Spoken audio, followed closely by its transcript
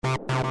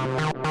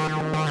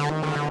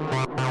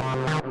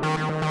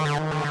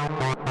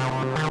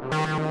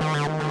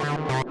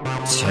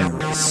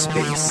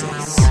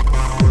TerraSpaces.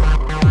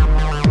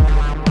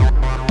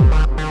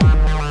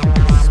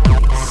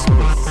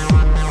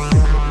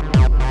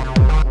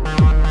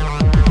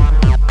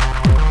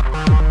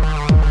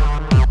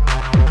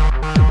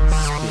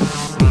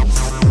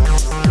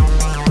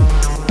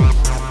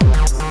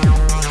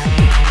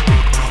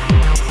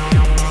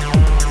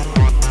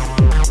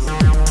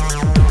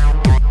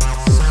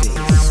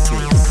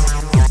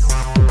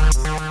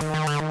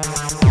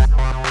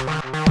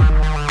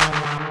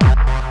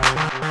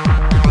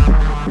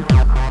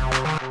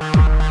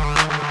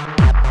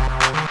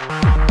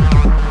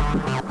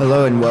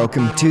 Hello and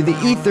welcome to The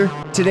Ether.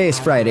 Today is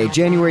Friday,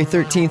 January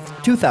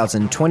 13th,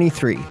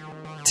 2023.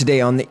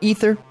 Today on The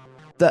Ether,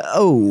 the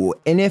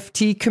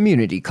OhhNFT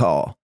community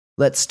call.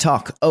 Let's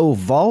talk O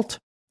Vault,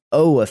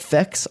 O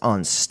effects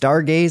on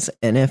Stargaze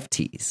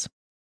NFTs.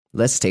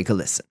 Let's take a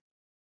listen.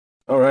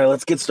 All right,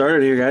 let's get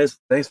started here, guys.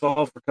 Thanks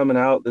all for coming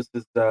out. This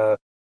is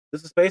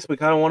space we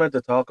kind of wanted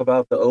to talk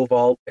about the O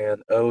Vault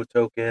and O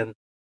token.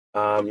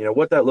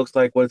 What that looks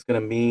like, what it's going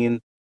to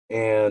mean,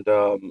 and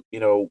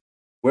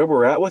where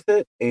we're at with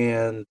it,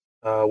 and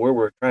where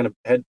we're trying to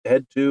head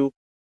to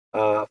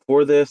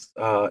for this,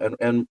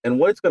 and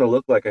what it's going to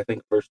look like. I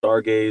think for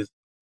Stargaze,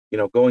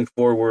 going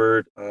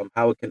forward,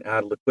 how it can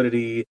add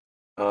liquidity,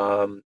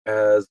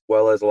 as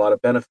well as a lot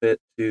of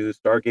benefit to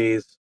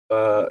Stargaze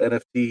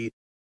NFT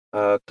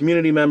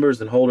community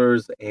members and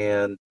holders,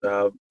 and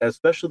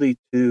especially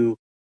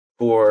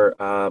for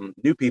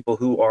new people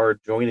who are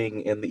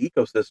joining in the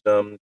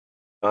ecosystem.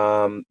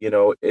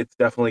 It's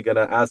definitely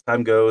gonna, as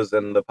time goes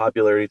and the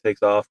popularity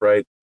takes off,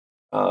 right?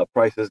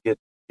 Prices can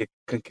get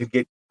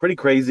pretty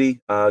crazy.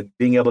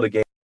 Being able to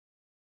gain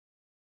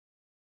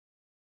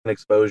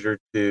exposure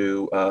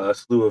to a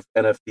slew of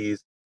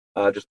NFTs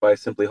just by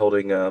simply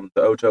holding the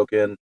O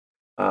token,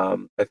 I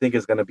think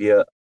is going to be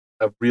a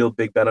real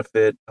big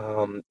benefit.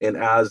 And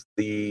as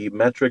the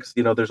metrics,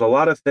 there's a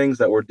lot of things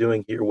that we're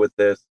doing here with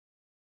this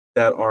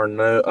that are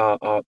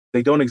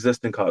they don't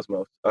exist in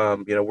Cosmos.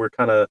 We're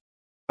kind of,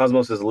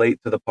 Cosmos is late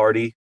to the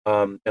party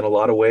in a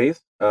lot of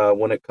ways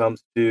when it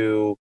comes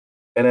to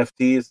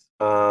NFTs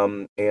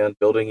and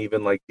building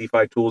even like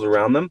DeFi tools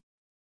around them.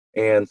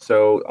 And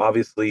so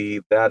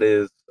obviously that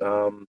is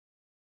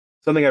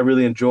something I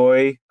really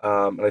enjoy,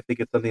 and I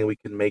think it's something we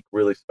can make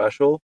really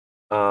special.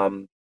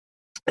 And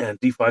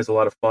DeFi is a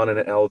lot of fun, and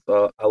it adds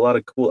a lot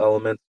of cool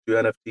elements to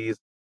NFTs.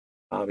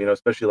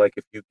 Especially like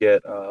if you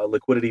get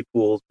liquidity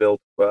pools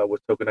built with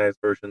tokenized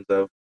versions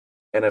of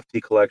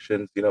NFT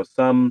collections.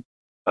 Some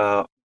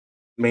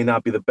may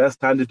not be the best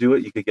time to do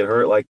it. You could get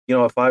hurt. Like,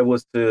 if I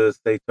was to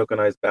say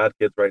tokenize bad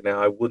kids right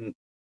now, I wouldn't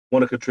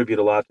want to contribute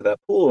a lot to that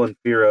pool in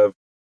fear of,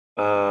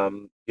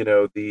 the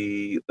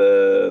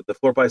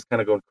floor price kind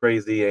of going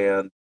crazy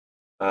and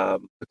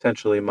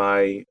potentially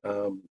my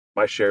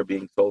share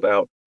being sold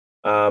out.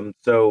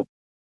 So,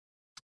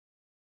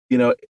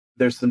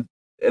 there's some,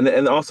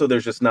 and also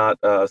there's just not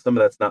some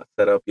of that's not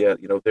set up yet.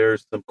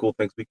 There's some cool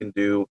things we can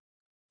do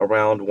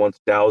around once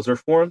DAOs are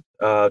formed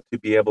to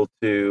be able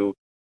to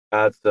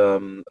add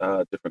some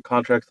different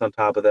contracts on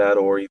top of that,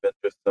 or even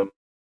just some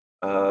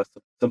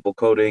simple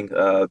coding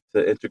to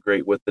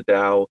integrate with the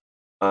DAO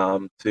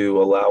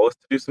to allow us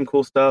to do some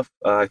cool stuff.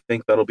 I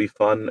think that'll be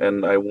fun,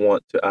 and I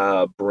want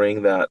to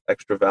bring that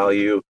extra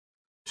value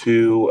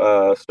to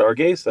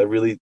Stargaze.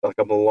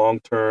 I'm a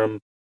long-term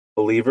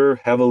believer,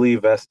 heavily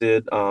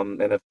vested,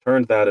 and have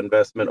turned that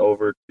investment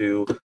over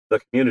to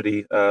the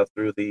community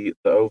through the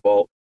O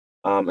Vault.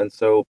 And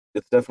so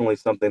it's definitely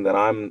something that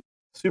I'm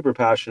super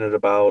passionate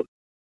about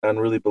and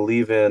really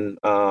believe in.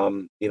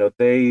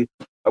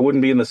 I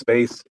wouldn't be in the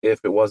space if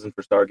it wasn't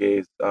for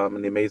Stargaze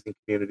and the amazing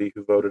community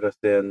who voted us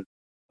in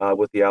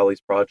with the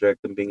Alleys project,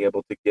 and being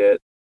able to get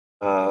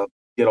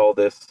all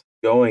this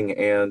going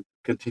and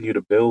continue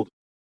to build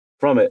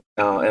from it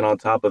and on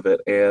top of it.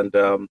 And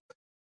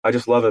I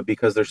just love it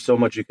because there's so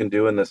much you can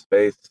do in this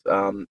space,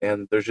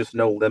 and there's just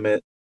no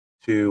limit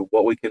to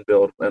what we can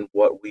build and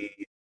what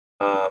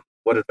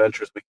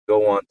adventures we can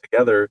go on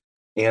together.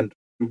 And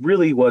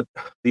really what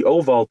the O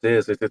Vault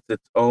is it's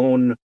its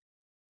own,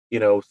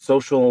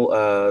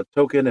 social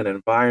token and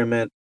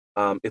environment.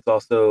 It's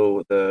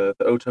also the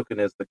O token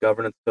is the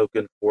governance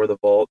token for the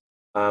vault.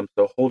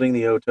 So holding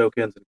the O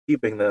tokens and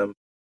keeping them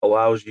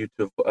allows you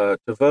to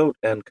vote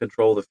and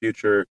control the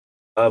future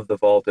of the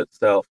vault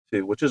itself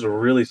too, which is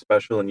really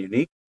special and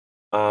unique.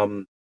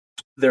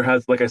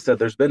 Like I said,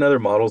 there's been other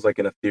models like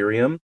in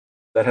Ethereum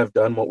that have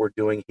done what we're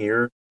doing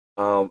here.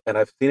 And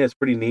I've seen it's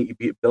pretty neat.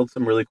 You build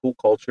some really cool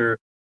culture,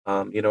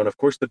 and of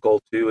course the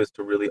goal too is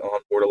to really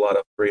onboard a lot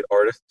of great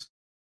artists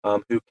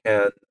who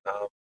can,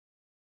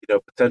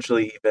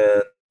 potentially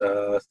even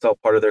sell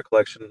part of their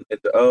collection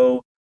into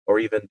O, or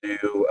even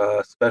do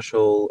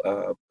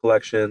special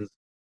collections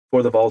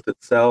for the vault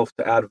itself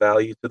to add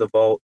value to the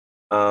vault,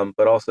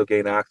 but also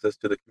gain access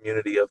to the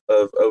community of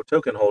O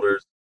token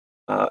holders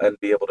and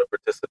be able to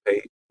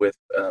participate with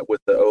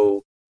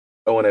the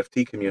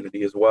OhhNFT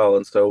community as well.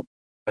 And so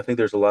I think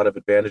there's a lot of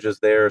advantages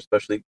there,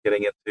 especially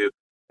getting into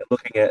and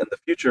looking at in the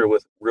future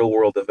with real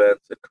world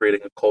events and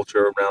creating a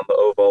culture around the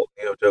OVault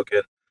Neo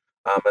token,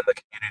 and the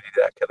community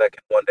that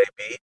can one day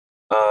be.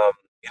 Um,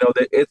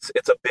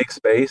 it's a big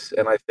space,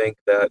 and I think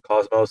that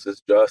Cosmos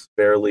is just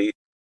barely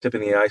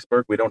tipping the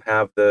iceberg. We don't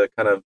have the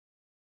kind of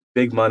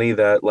big money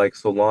that like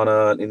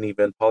Solana and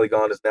even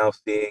Polygon is now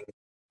seeing,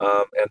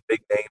 and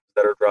big names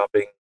that are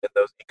dropping in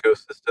those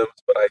ecosystems.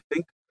 But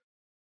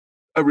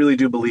I really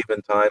do believe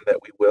in time that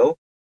we will.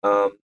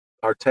 Um,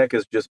 our tech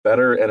is just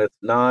better, and it's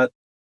not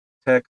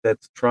tech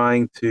that's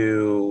trying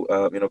to,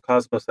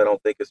 Cosmos, I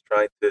don't think is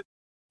trying to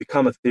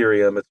become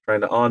Ethereum. It's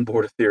trying to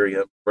onboard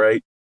Ethereum,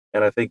 right?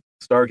 And I think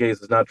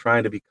Stargaze is not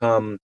trying to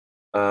become,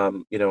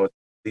 um, you know,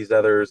 these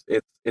others.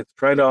 It's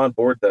trying to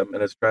onboard them,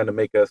 and it's trying to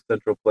make a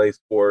central place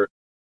for,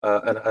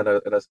 and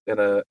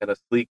a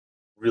sleek,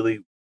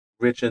 really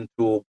rich in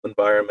tool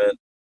environment,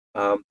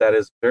 that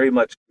is very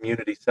much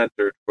community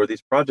centered for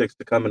these projects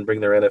to come and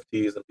bring their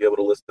NFTs and be able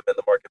to list them in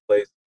the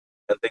marketplace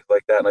and things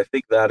like that. And I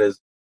think that is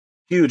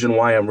huge, and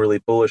why I'm really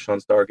bullish on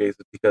Stargaze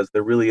is because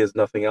there really is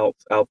nothing else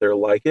out there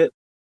like it,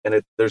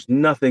 and there's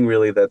nothing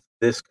really that's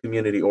this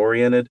community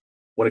oriented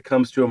when it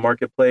comes to a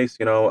marketplace.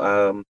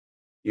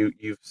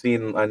 You've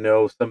seen, I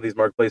know some of these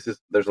marketplaces,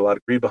 there's a lot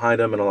of greed behind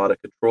them and a lot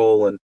of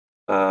control and,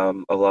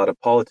 a lot of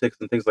politics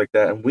and things like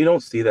that, and we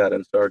don't see that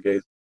in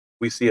Stargaze.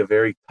 We see a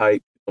very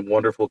tight and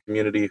wonderful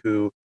community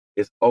who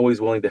is always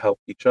willing to help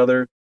each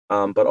other,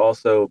 but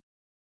also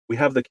we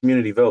have the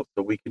community vote,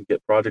 so we can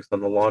get projects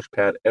on the launch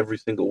pad every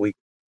single week,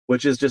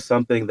 which is just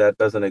something that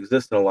doesn't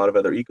exist in a lot of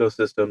other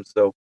ecosystems.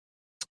 So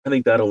I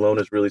think that alone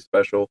is really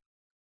special.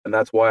 And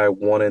that's why I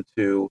wanted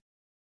to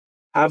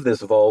have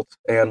this vault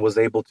and was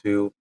able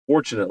to,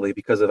 fortunately,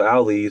 because of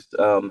Ali's,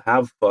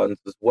 have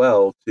funds as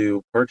well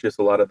to purchase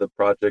a lot of the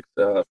projects,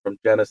 from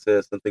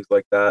Genesis and things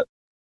like that.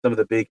 Some of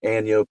the big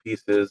Anyo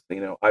pieces,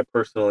 I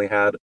personally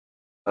had,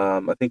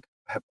 I think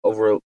I have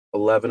over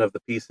 11 of the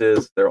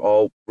pieces. They're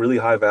all really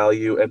high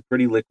value and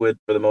pretty liquid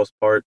for the most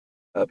part,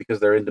 because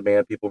they're in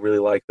demand. People really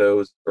like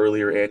those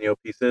earlier Annual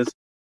pieces.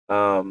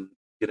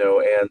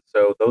 And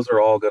so those are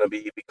all going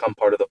to become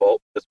part of the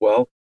vault as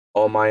well.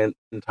 All my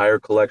entire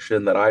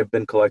collection that I've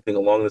been collecting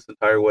along this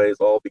entire way is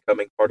all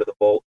becoming part of the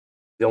vault.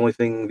 The only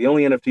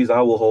NFTs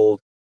I will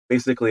hold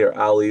basically are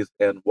alleys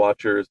and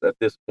watchers at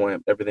this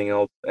point. Everything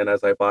else, and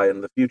as I buy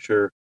in the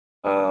future,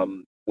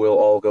 will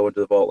all go into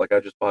the vault. Like I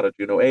just bought a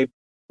Juno ape,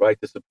 right,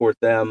 to support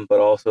them, but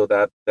also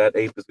that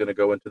ape is going to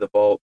go into the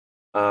vault.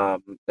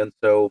 And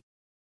so,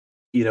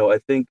 I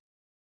think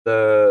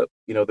the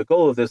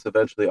goal of this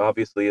eventually,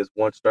 obviously, is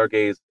once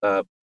Stargaze,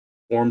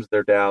 forms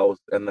their DAOs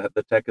and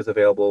the tech is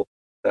available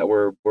that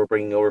we're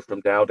bringing over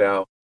from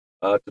DAO,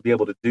 to be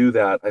able to do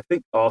that. I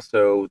think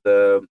also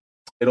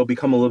it'll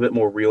become a little bit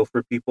more real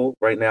for people.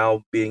 Right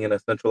now, being in a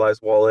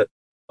centralized wallet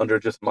under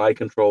just my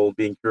control,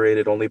 being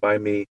curated only by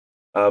me,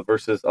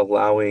 versus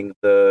allowing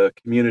the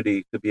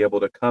community to be able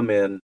to come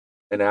in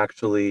and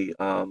actually,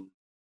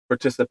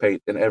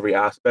 participate in every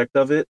aspect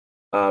of it.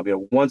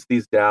 Once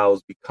these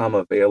DAOs become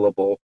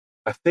available,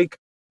 I think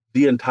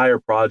the entire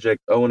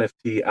project,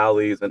 OhhNFT,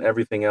 alleys, and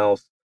everything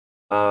else,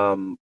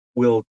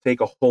 will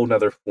take a whole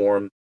nother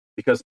form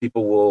because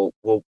people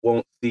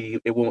won't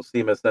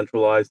seem as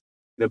centralized.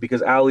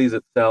 Because alleys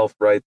itself,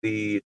 right?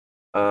 The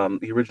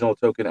original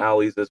token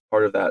alleys is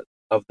part of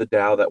the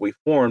DAO that we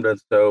formed, and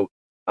so,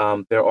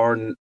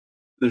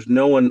 there's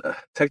no one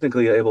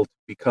technically able to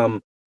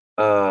become,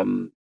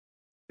 um,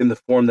 in the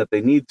form that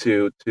they need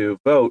to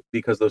vote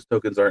because those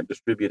tokens aren't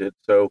distributed.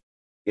 So,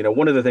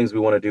 one of the things we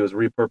want to do is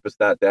repurpose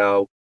that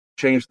DAO,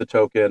 change the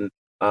token,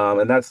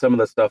 and that's some of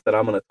the stuff that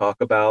I'm going to talk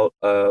about,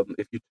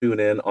 if you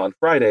tune in on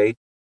Friday,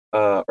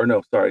 or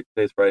no, sorry,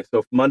 today's Friday.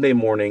 So Monday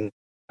morning,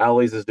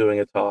 Allies is doing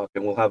a talk,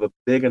 and we'll have a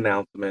big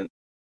announcement,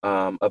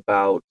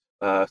 about,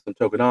 some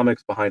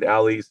tokenomics behind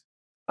Allies,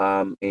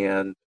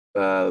 and,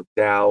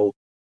 DAO,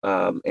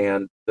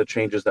 and the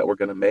changes that we're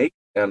going to make,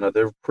 and,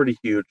 they're pretty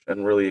huge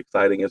and really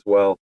exciting as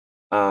well.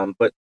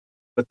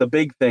 But the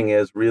big thing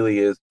is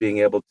being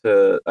able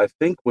to, I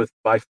think,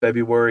 by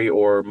February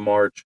or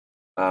March,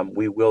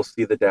 we will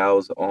see the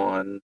DAOs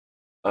on,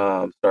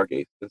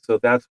 Stargate, and so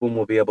that's when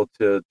we'll be able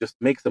to just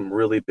make some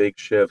really big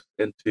shifts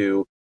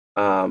into,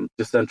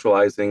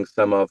 decentralizing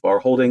some of our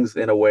holdings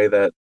in a way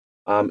that,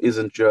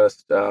 isn't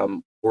just,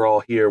 we're all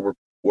here,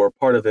 we're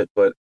part of it,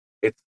 but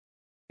it's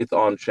it's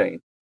on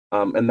chain,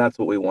 and that's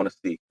what we want to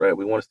see, right?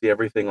 We want to see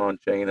everything on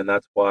chain, and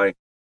that's why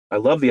I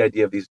love the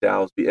idea of these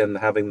DAOs and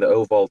having the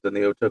O Vault and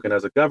the O token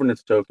as a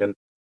governance token,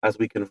 as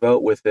we can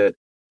vote with it,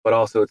 but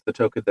also it's the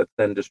token that's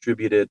then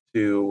distributed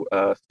to,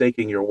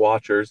 staking your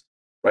watchers,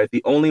 right?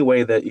 The only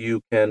way that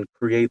you can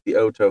create the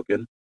O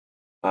token,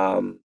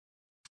 um,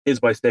 is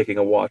by staking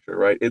a watcher,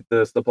 right?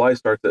 The supply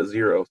starts at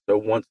zero, so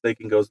once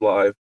staking goes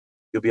live,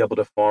 you'll be able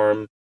to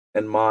farm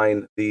and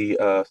mine the,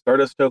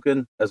 Stardust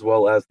token as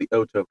well as the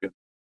O token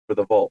for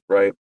the vault,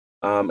 right?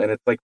 And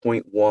it's like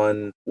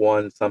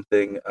 0.11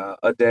 something,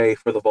 a day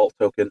for the vault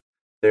token.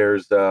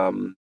 There's,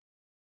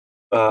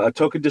 a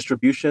token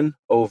distribution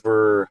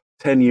over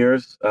 10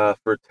 years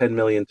for 10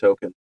 million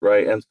tokens,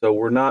 right? And so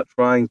we're not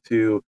trying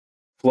to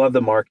flood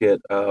the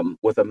market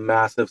with a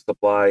massive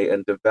supply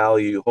and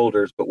devalue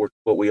holders, but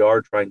what we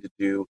are trying to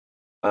do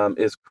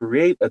is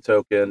create a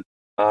token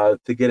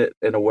to get it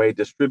in a way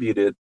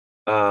distributed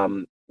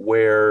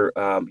where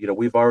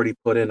we've already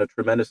put in a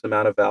tremendous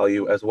amount of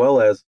value as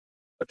well as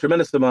a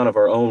tremendous amount of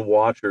our own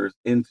watchers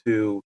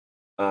into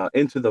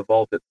the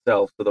vault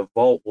itself. So the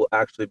vault will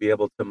actually be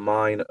able to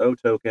mine O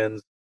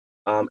tokens,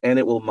 and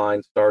it will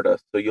mine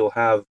Stardust. So you'll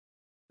have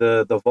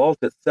the vault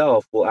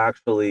itself will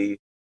actually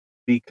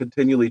be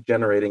continually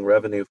generating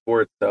revenue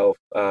for itself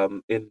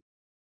in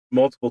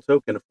multiple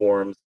token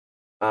forms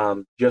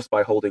just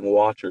by holding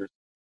watchers.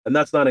 And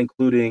that's not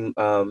including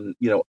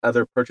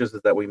other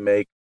purchases that we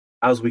make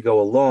as we go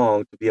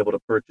along to be able to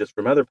purchase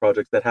from other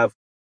projects that have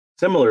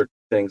similar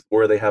things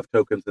where they have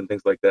tokens and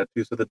things like that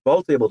too. So the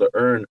vault's able to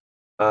earn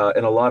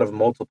in a lot of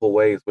multiple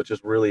ways, which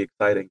is really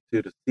exciting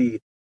too to see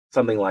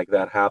something like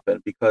that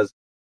happen because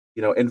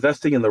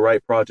investing in the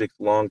right projects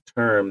long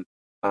term,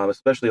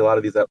 especially a lot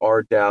of these that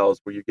are DAOs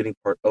where you're getting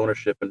part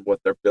ownership in what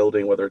they're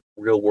building, whether it's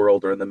real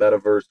world or in the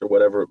metaverse or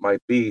whatever it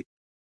might be,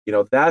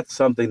 that's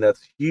something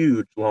that's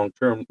huge long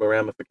term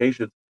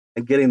ramifications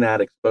and getting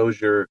that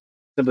exposure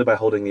simply by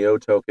holding the O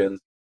tokens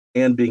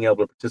and being able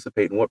to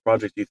participate in what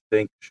projects you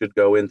think should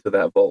go into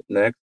that vault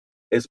next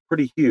is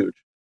pretty huge.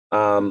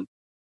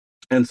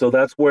 And so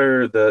that's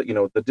where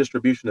the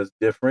distribution is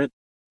different,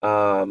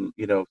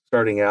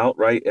 starting out,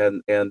 right,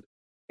 and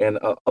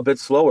a bit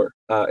slower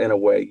in a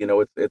way.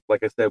 It's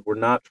like I said, we're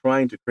not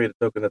trying to create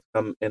a token that's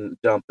come and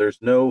dump. There's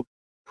no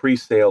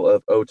pre-sale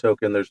of O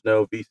token. There's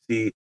no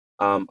VC.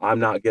 I'm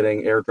not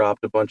getting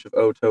airdropped a bunch of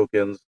O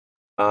tokens,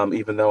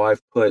 even though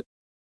I've put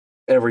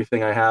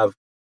everything I have,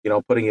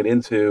 putting it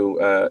into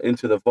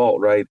the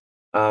vault, right?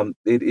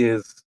 It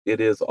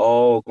is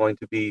all going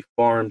to be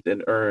farmed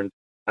and earned.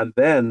 And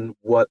then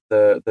what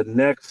the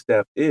next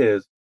step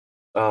is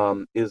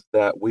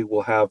that we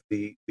will have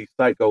the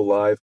site go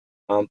live.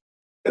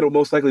 It'll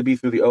most likely be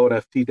through the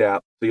OhhNFT dApp,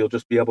 so you'll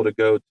just be able to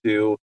go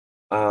to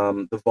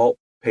the vault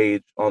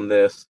page on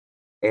this,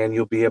 and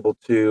you'll be able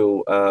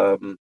to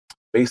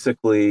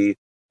basically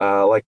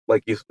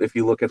if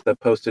you look at the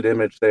posted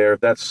image there,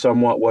 that's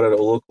somewhat what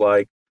it'll look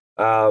like.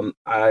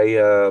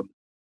 I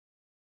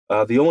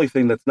The only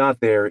thing that's not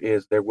there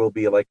is there will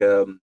be like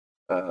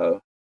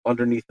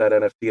underneath that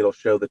NFT, it'll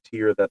show the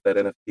tier that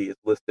NFT is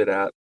listed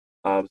at.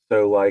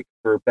 So like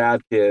for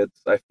Bad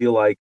Kids, I feel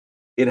like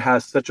it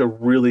has such a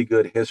really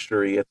good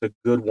history. It's a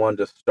good one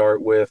to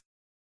start with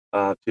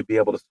to be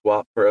able to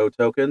swap for O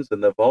tokens,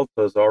 and the vault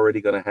is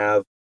already going to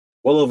have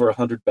well over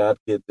 100 Bad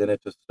Kids in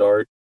it to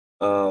start.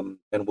 And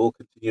we'll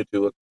continue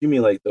to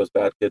accumulate those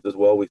Bad Kids as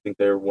well. We think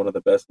they're one of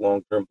the best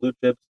long-term blue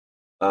chips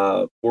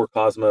for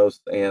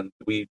Cosmos, and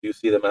we do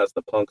see them as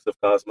the punks of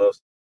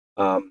Cosmos.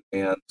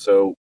 And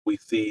so we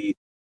see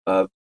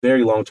a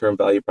very long-term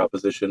value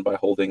proposition by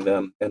holding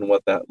them and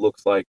what that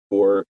looks like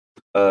for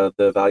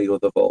the value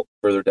of the vault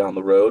further down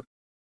the road.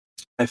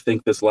 I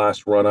think this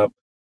last run-up,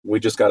 we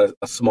just got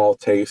a small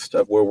taste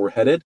of where we're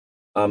headed.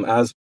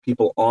 As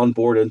people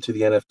onboard into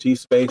the NFT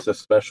space,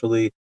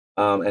 especially,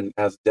 and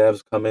as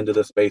devs come into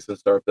the space and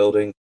start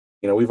building,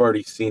 we've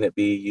already seen it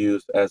be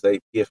used as a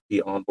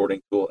PFP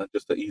onboarding tool and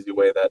just an easy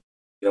way that,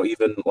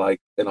 even like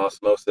in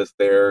Osmosis,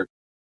 they're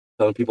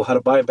telling people how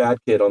to buy a Bad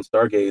Kid on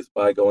Stargaze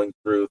by going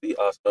through the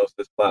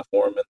Osmosis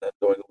platform and then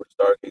going over to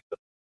Stargaze and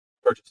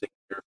purchasing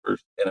your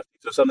first NFT.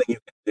 So something you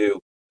can do.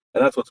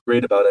 And that's what's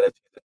great about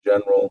NFTs in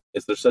general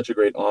is there's such a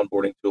great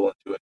onboarding tool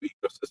into a new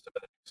ecosystem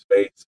and a new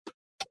space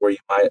where you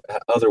might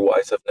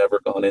otherwise have never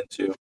gone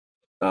into.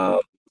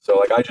 So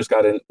like I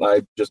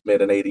just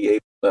made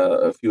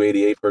a few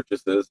 88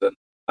 purchases, and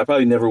I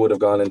probably never would have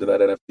gone into that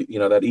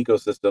NFT, that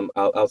ecosystem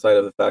outside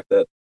of the fact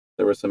that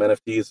there were some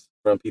NFTs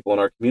from people in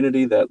our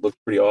community that looked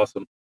pretty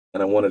awesome,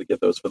 and I wanted to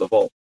get those for the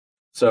vault.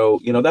 So,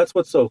 that's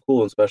what's so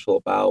cool and special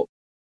about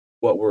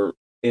what we're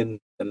in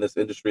this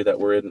industry that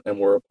we're in and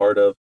we're a part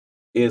of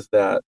is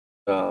that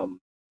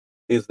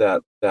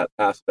that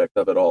aspect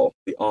of it all,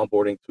 the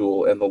onboarding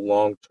tool and the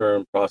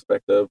long-term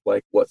prospect of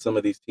like what some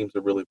of these teams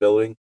are really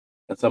building.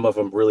 And some of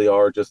them really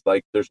are just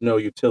like, there's no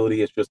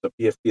utility. It's just a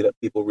PFP that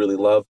people really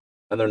love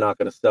and they're not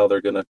going to sell.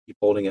 They're going to keep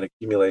holding and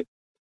accumulate.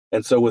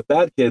 And so with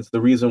Bad Kids,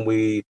 the reason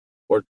there'll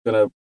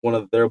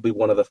be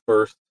one of the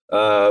first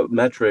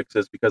metrics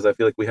is because I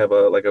feel like we have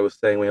like I was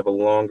saying, we have a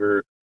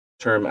longer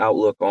term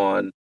outlook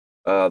on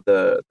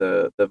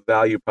the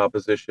value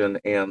proposition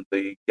and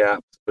the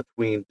gaps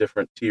between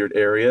different tiered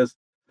areas.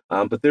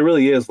 But there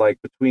really is like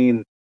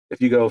between,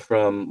 if you go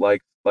from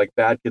like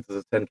Bad Kids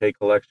is a 10K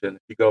collection,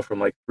 if you go from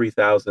like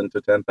 3,000 to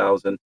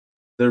 10,000,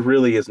 there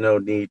really is no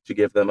need to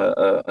give them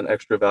an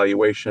extra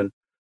valuation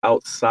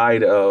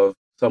outside of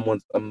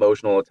someone's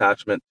emotional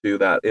attachment to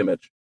that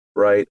image,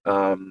 right?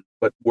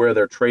 But where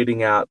they're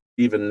trading at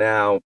even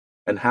now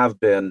and have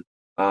been,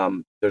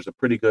 there's a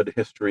pretty good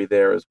history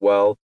there as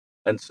well.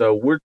 And so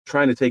we're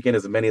trying to take in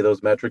as many of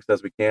those metrics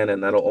as we can,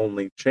 and that'll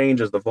only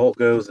change as the vault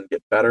goes and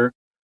get better.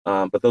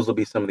 but those will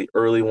be some of the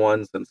early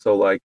ones. And so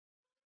like,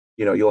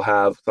 you'll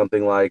have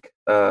something like,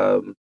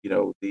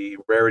 the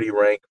rarity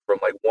rank from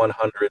like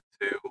 100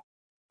 to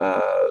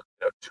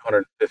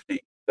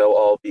 250. They'll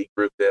all be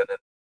grouped in and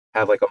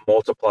have like a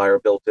multiplier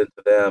built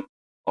into them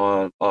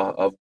on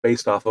of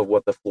based off of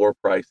what the floor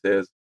price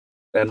is.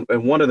 And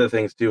one of the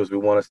things too is we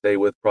want to stay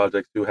with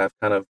projects who have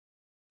kind of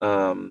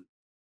um,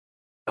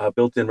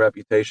 built-in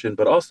reputation,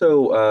 but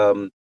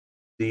also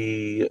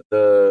the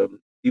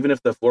even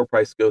if the floor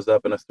price goes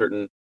up in a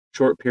certain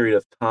short period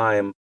of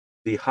time,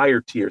 the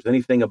higher tiers,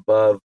 anything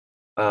above,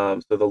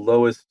 so the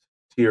lowest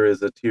tier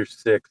is a tier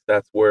 6.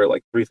 That's where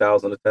like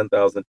 3,000 to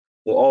 10,000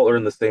 will all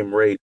earn the same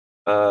rate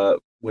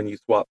when you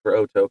swap for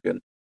O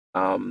token.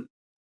 Um,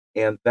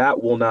 and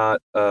that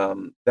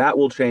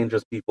will change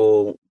as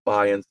people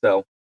buy and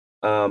sell.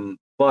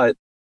 But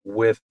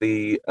with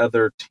the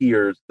other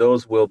tiers,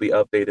 those will be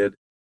updated.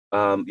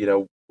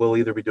 We'll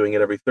either be doing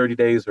it every 30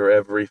 days or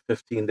every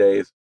 15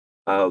 days.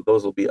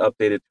 Those will be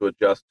updated to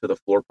adjust to the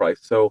floor price.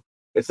 So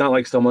it's not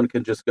like someone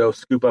can just go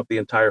scoop up the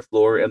entire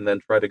floor and then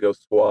try to go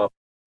swap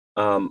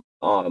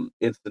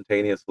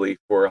instantaneously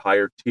for a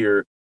higher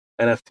tier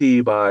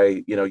NFT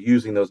by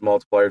using those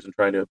multipliers and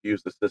trying to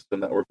abuse the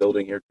system that we're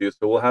building here too.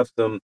 So we'll have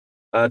some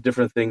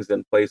different things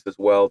in place as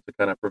well to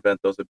kind of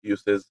prevent those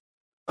abuses.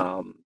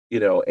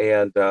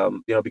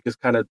 Because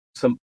kind of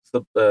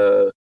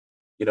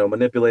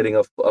manipulating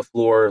a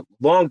floor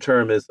long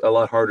term is a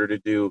lot harder to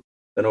do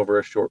than over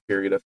a short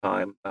period of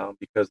time,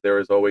 because there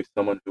is always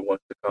someone who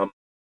wants to come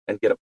and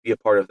be a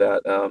part of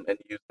that, and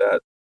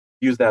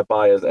use that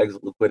buy as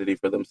exit liquidity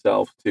for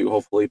themselves to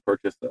hopefully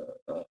purchase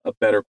a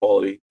better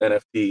quality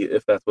NFT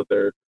if that's what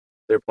their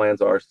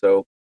plans are.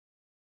 So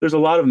there's a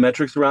lot of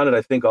metrics around it.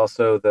 I think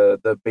also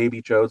the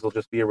baby chodes will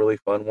just be a really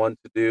fun one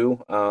to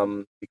do,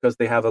 because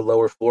they have a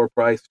lower floor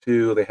price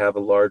too. They have a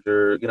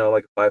larger,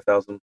 like a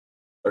 5,000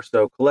 or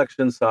so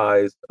collection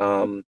size,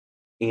 and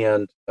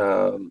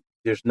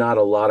there's not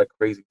a lot of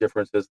crazy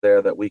differences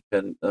there that we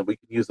can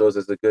use those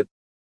as a good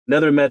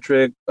another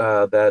metric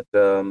that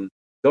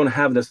don't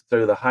have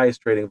necessarily the highest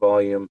trading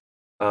volume,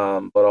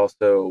 but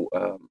also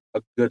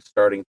a good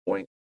starting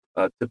point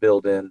to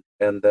build in,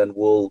 and then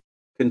we'll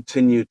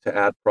continue to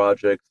add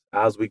projects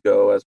as we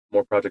go. As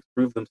more projects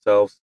prove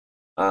themselves,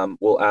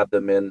 we'll add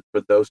them in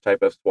for those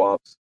type of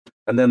swaps.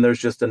 And then there's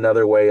just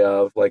another way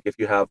of, like, if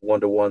you have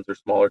one-to-ones or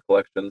smaller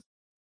collections,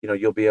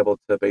 you'll be able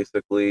to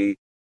basically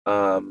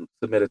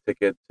submit a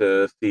ticket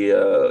to see,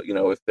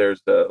 if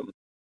there's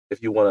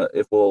if you want to,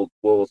 if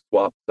we'll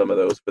swap some of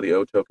those for the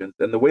O tokens.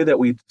 And the way that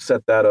we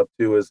set that up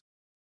too is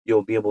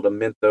you'll be able to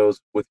mint those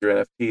with your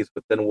NFTs,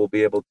 but then we'll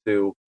be able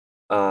to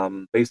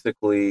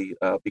basically,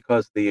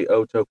 because the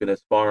O token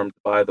is farmed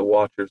by the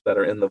watchers that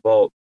are in the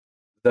vault,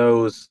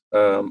 those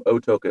O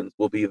tokens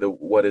will be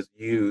what is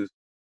used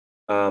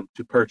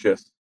to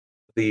purchase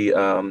the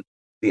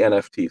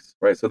NFTs,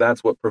 right? So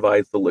that's what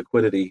provides the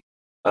liquidity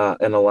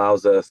and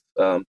allows us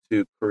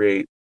to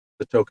create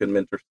the token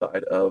minter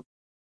side of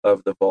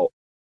the vault.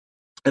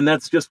 And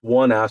that's just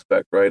one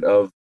aspect, right,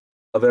 of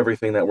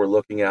everything that we're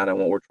looking at and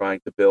what we're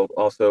trying to build.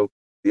 Also,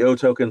 the O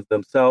tokens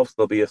themselves,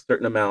 there'll be a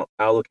certain amount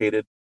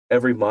allocated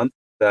every month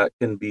that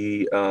can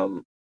be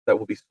that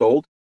will be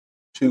sold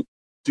to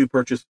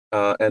purchase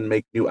and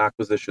make new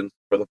acquisitions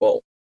for the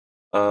vault.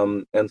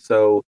 And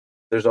so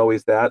there's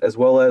always that, as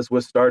well as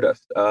with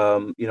Stardust.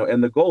 And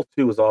the goal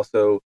too is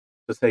also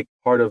to take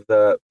part of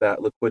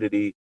that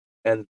liquidity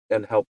and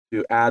help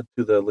to add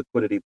to the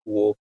liquidity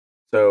pool.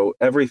 So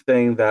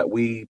everything that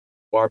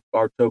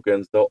our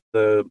tokens,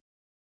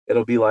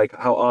 it'll be like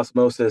how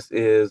Osmosis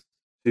is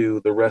to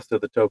the rest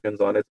of the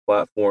tokens on its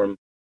platform.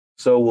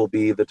 So will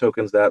be the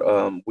tokens that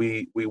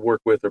we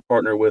work with or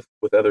partner with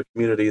other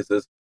communities,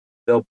 is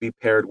they'll be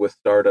paired with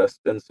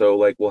Stardust. And so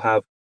like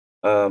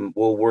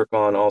we'll work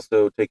on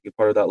also taking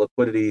part of that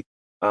liquidity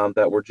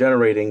that we're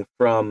generating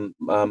from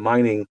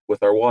mining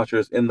with our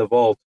watchers in the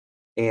vault,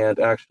 and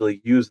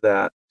actually use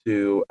that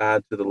to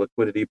add to the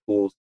liquidity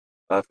pools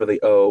for the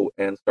O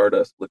and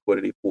Stardust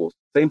liquidity pools.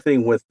 Same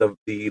thing with the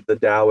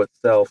DAO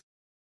itself.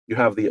 You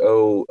have the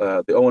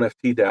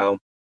OhhNFT DAO,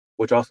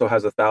 which also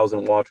has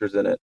 1,000 watchers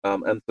in it,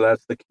 and so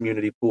that's the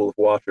community pool of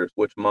watchers,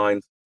 which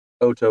mines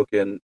O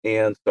token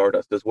and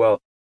Stardust as well.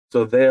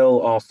 So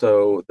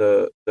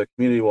the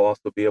community will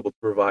also be able to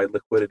provide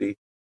liquidity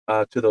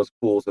to those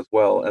pools as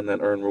well, and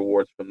then earn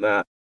rewards from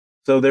that.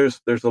 So there's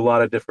a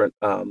lot of different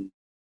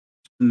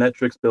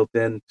metrics built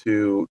in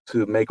to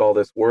make all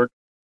this work,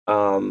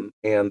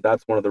 and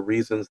that's one of the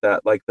reasons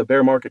that, like, the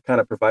bear market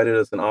kind of provided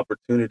us an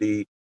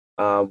opportunity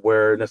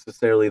where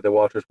necessarily the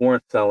watchers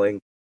weren't selling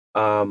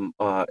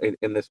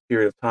in this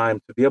period of time,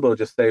 to be able to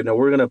just say, no,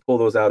 we're going to pull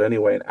those out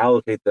anyway and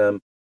allocate them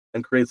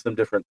and create some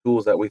different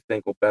tools that we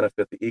think will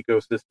benefit the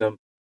ecosystem,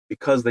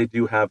 because they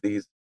do have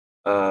these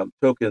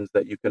tokens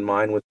that you can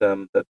mine with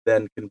them that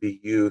then can be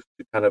used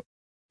to kind of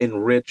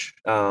enrich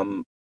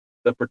the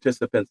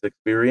participants'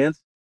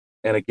 experience.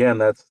 And again,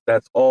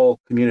 that's all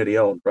community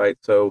owned, right?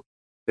 So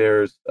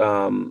there's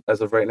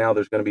as of right now,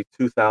 there's going to be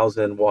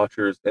 2,000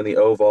 watchers in the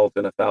O Vault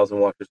and 1,000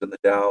 watchers in the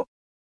DAO.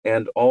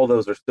 and all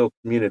those are still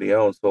community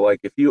owned. So like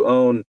if you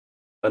own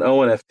an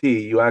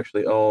ONFT, you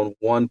actually own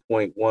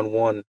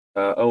 1.11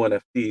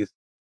 ONFTs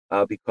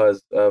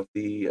because of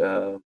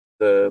the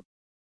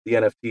the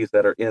NFTs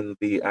that are in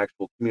the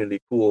actual community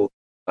pool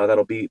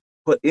that'll be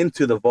put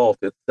into the vault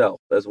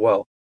itself as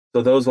well.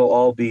 So those will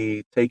all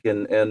be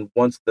taken, and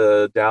once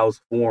the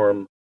DAOs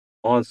form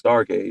on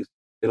Stargaze,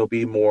 it'll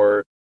be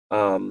more,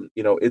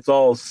 it's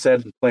all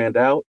said and planned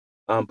out.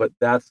 But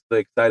that's the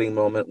exciting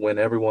moment when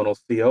everyone will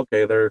see,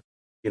 okay,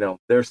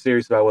 they're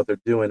serious about what they're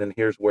doing, and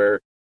here's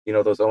where,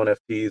 those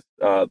ONFTs,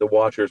 the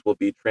watchers will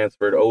be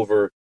transferred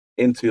over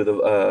into the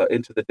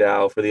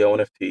DAO for the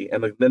ONFT,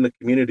 and then the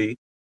community,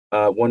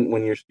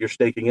 when you're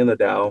staking in the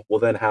DAO, will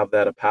then have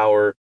that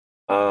power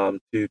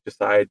to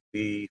decide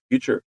the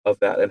future of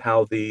that and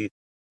how the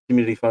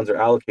community funds are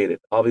allocated.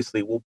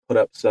 Obviously, we'll put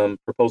up some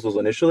proposals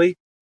initially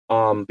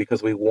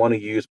because we want to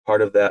use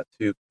part of that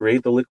to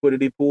create the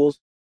liquidity pools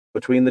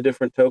between the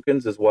different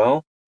tokens as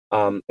well.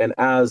 And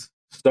as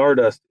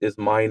Stardust is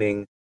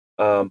mining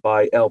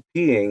by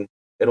LPing,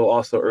 it'll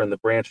also earn the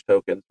branch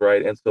tokens,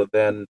 right? And so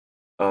then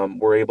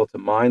we're able to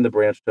mine the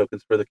branch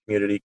tokens for the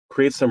community,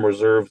 create some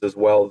reserves as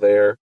well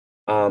there.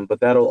 But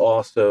that'll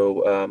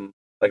also,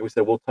 like we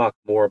said, we'll talk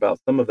more about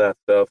some of that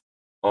stuff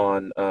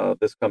on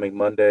this coming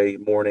Monday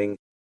morning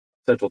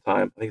Central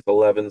Time. I think it's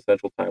 11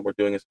 Central Time. We're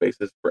doing a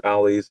Spaces for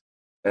Owlies,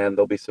 and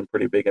there'll be some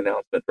pretty big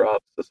announcement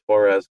drops as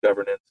far as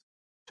governance,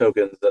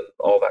 tokens, and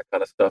all that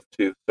kind of stuff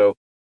too. So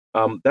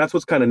that's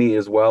what's kind of neat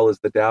as well, is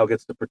the DAO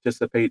gets to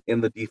participate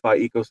in the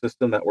DeFi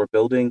ecosystem that we're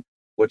building,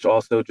 which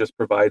also just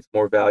provides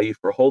more value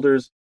for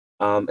holders.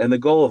 And the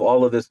goal of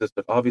all of this is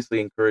to obviously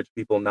encourage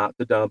people not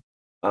to dump,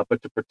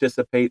 but to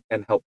participate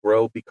and help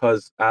grow,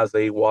 because as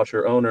a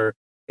watcher owner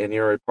and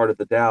you're a part of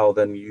the DAO,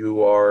 then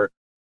you are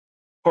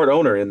part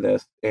owner in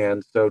this.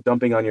 And so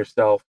dumping on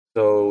yourself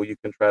so you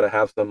can try to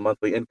have some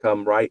monthly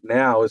income right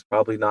now is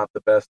probably not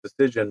the best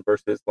decision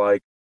versus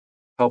like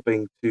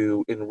helping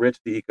to enrich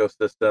the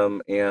ecosystem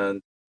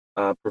and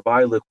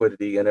provide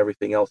liquidity and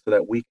everything else so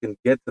that we can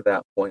get to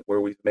that point where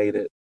we've made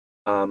it.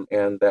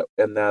 And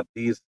that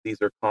these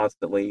are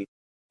constantly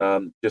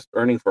just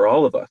earning for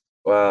all of us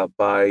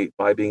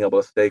by being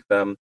able to stake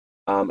them,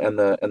 and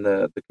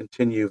the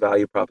continued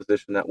value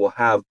proposition that we'll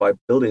have by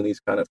building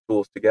these kind of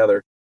tools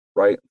together,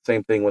 right?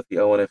 Same thing with the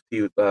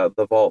ONFT,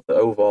 the vault, the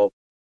O vault,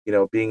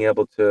 being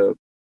able to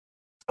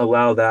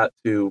allow that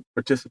to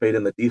participate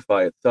in the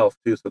DeFi itself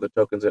too. So the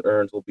tokens it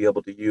earns will be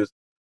able to use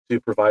to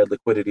provide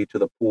liquidity to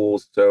the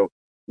pools. So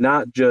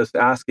not just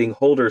asking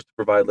holders to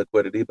provide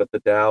liquidity, but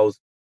the DAOs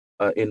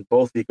in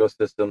both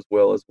ecosystems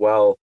will as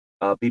well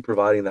be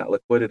providing that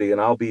liquidity.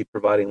 And I'll be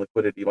providing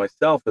liquidity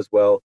myself as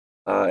well.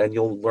 And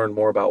you'll learn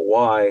more about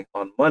why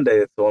on Monday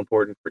it's so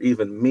important for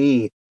even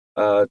me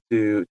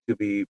to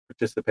be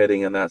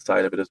participating in that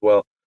side of it as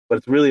well. But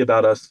it's really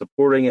about us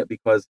supporting it,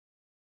 because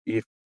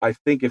if I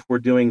think if we're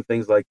doing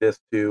things like this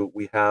too,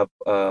 we have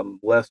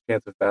less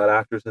chance of bad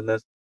actors in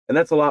this, and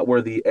that's a lot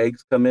where the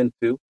eggs come in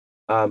too.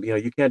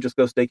 You can't just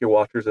go stake your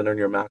watchers and earn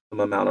your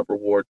maximum amount of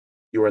reward.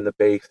 You earn the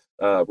base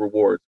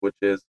rewards, which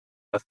is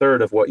a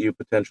third of what you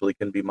potentially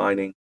can be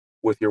mining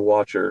with your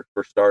watcher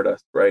for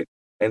Stardust, right?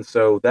 And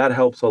so that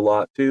helps a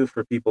lot too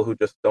for people who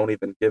just don't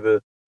even give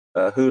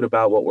a hoot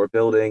about what we're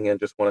building and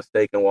just want to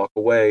stake and walk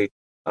away.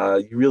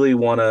 You really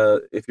want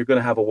to, if you're going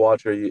to have a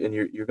watcher and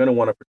you're going to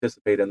want to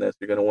participate in this,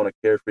 you're going to want to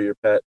care for your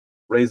pet,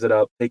 raise it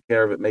up, take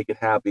care of it, make it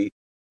happy,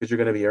 because you're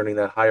going to be earning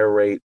that higher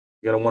rate.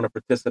 You're going to want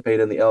to participate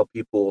in the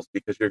LP pools,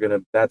 because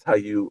that's how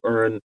you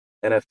earn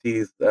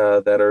NFTs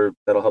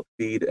that'll help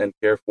feed and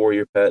care for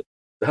your pet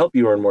to help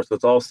you earn more. So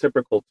it's all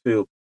reciprocal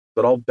too.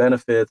 So it all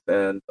benefits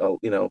and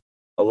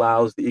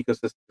allows the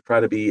ecosystem to try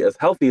to be as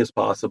healthy as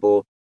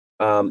possible.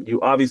 You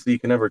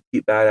can never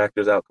keep bad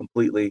actors out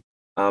completely,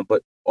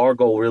 but our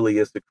goal really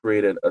is to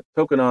create a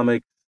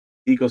tokenomic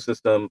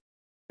ecosystem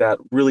that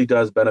really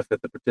does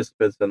benefit the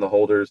participants and the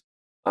holders,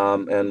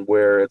 and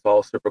where it's all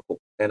reciprocal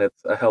and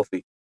it's a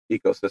healthy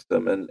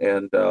ecosystem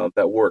and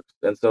that works.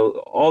 And so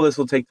all this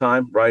will take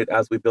time, right,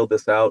 as we build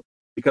this out,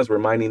 because we're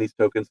mining these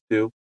tokens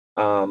too.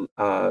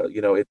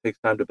 It takes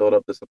time to build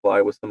up the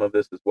supply with some of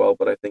this as well,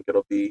 but I think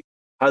it'll be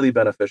highly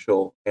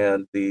beneficial.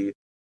 And the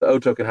O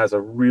token has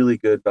a really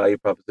good value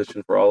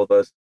proposition for all of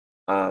us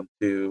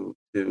to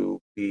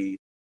be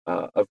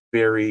a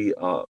very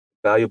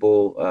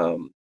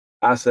valuable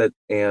asset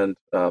and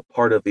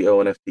part of the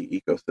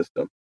ONFT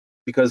ecosystem.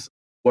 Because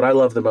what I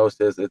love the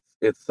most is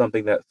it's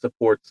something that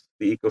supports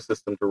the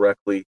ecosystem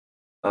directly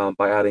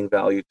by adding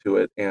value to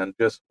it, and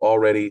just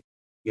already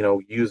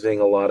using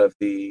a lot of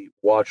the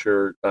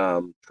watcher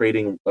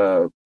trading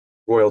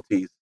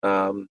royalties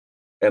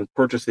and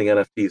purchasing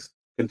NFTs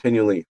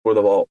continually for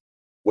the vault.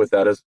 With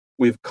that, as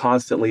we've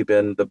constantly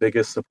been the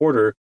biggest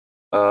supporter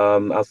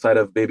outside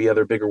of maybe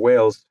other bigger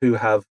whales who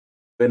have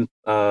been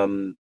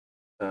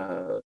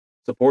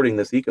supporting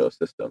this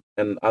ecosystem.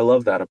 And I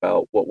love that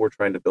about what we're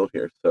trying to build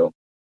here. So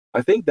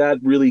I think that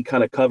really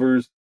kind of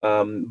covers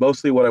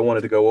mostly what I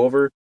wanted to go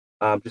over,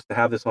 just to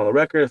have this on the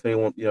record. If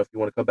anyone, if you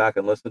want to come back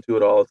and listen to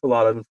it all, it's a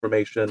lot of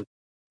information.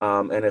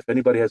 And if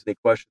anybody has any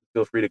questions,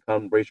 feel free to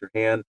come raise your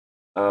hand.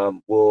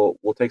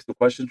 We'll take some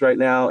questions right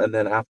now, and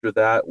then after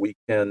that, we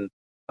can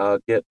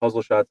get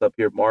Puzzle Shots up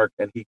here, Mark,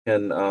 and he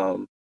can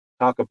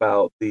talk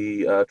about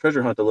the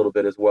treasure hunt a little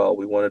bit as well.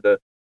 We wanted to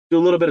do a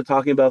little bit of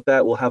talking about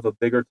that. We'll have a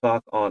bigger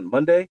talk on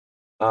Monday.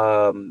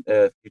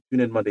 If you tune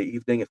in Monday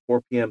evening at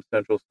 4 p.m.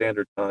 Central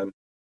Standard Time,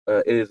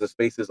 it is the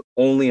spaces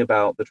only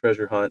about the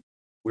treasure hunt.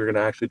 We're going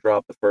to actually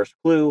drop the first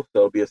clue, so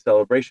it'll be a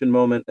celebration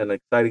moment, an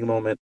exciting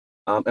moment,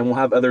 and we'll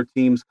have other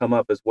teams come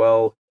up as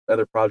well,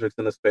 other projects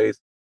in the space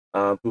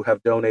who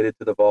have donated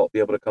to the vault, be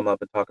able to come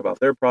up and talk about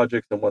their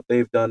projects and what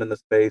they've done in the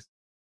space,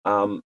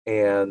 and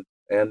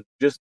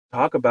just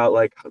talk about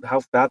like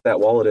how fat that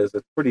wallet is.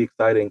 It's pretty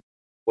exciting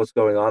what's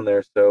going on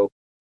there. So,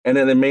 and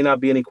then there may not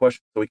be any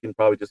questions, so we can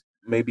probably just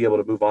may be able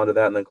to move on to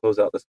that and then close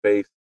out the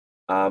space.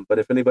 But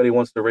if anybody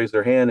wants to raise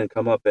their hand and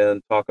come up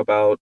and talk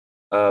about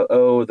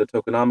the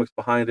tokenomics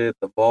behind it,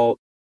 the vault,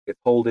 its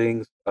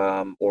holdings,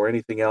 or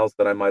anything else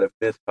that I might have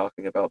missed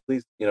talking about,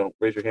 please,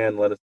 raise your hand.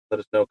 Let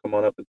us know. Come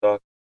on up and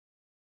talk.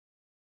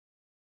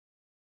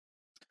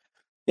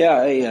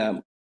 Yeah,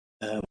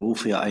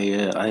 Wolfie, I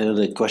had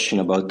a question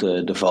about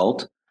the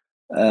vault.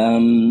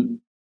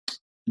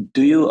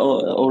 Do you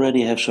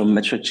already have some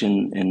metrics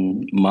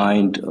in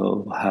mind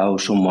of how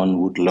someone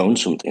would loan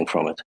something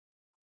from it?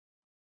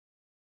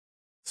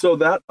 So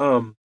that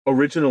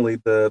originally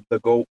the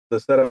goal, the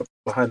setup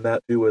behind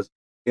that too was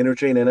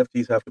interchain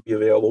NFTs have to be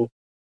available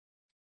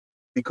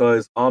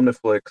because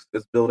Omniflix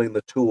is building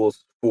the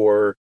tools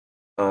for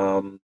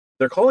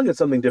they're calling it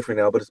something different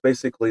now, but it's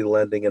basically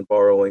lending and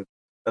borrowing.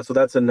 And so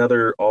that's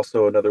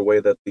also another way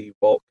that the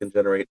vault can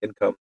generate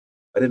income.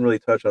 I didn't really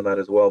touch on that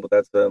as well, but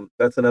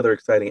that's another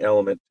exciting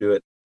element to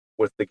it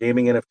with the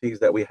gaming NFTs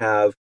that we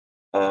have,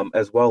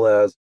 as well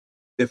as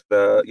if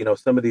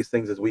some of these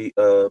things as we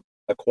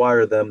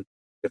acquire them,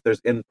 if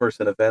there's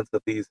in-person events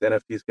that these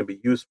NFTs can be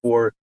used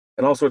for,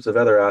 and all sorts of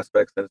other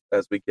aspects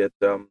as we get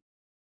there'll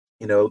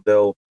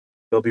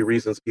be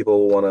reasons people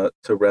will want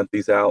to rent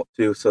these out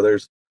too. So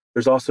there's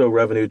also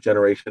revenue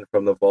generation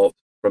from the vault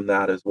from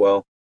that as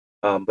well.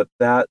 But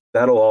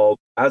that'll all,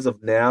 as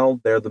of now,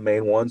 they're the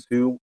main ones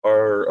who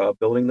are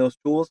building those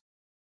tools.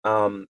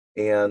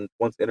 And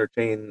once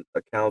interchain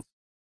accounts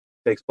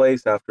takes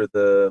place after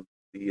the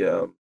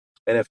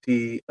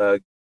NFT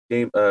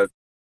game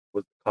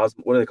with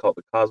Cosmos, what do they call it?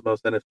 The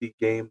Cosmos NFT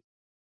game.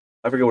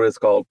 I forget what it's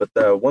called,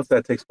 but once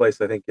that takes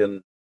place, I think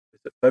is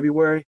it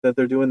February that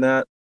they're doing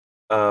that.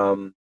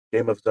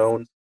 Game of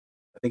Zones,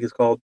 I think it's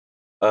called.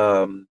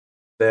 Then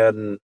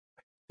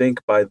I think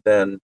by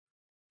then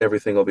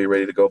everything will be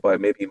ready to go by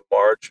maybe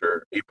March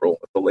or April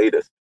at the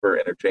latest for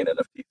interchain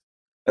NFTs,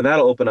 and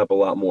that'll open up a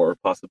lot more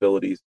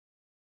possibilities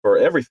for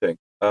everything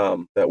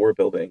that we're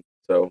building.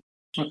 So,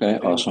 okay,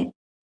 awesome.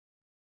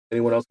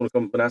 Anyone else want to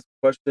come and ask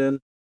a question?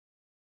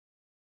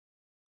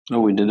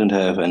 No, we didn't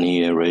have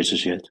any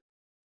raises yet.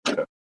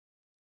 Okay.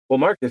 Well,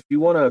 Mark, if you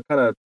want to kind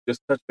of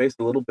just touch base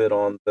a little bit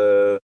on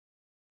the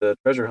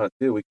treasure hunt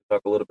too, we can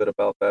talk a little bit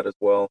about that as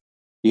well.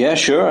 Yeah,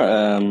 sure.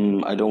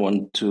 I don't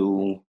want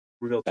to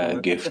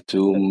give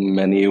too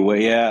many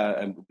away.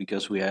 Yeah,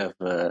 because we have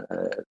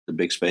the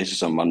big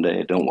spaces on Monday.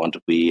 I don't want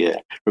to be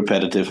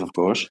repetitive, of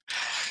course.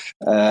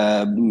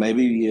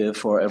 Maybe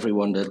for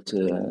everyone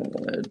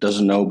that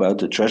doesn't know about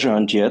the treasure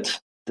hunt yet,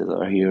 that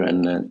are here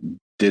and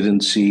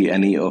didn't see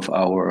any of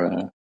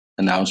our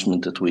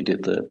announcement that we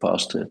did the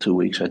past 2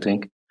 weeks, I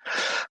think.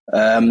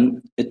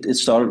 It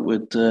started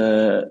with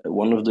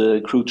one of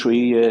the crew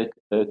tree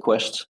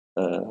quests.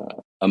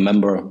 A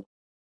member,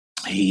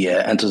 he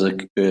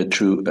entered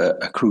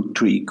a crew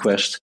tree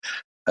quest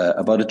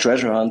about a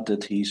treasure hunt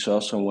that he saw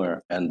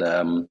somewhere, and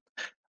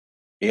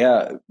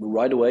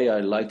right away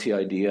I liked the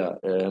idea.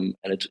 And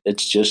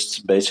it's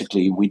just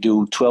basically we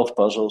do 12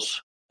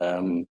 puzzles.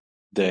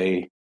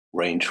 They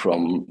range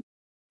from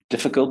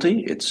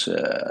difficulty. It's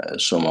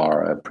some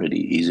are pretty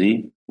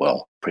easy.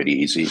 Well, pretty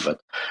easy,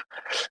 but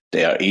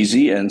they are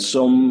easy, and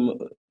some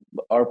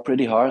are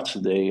pretty hard.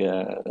 They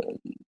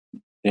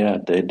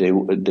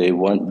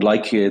want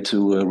like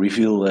to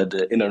reveal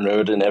the inner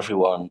nerd in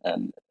everyone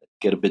and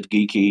get a bit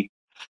geeky,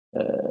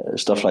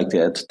 stuff like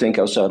that. Think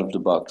outside of the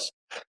box.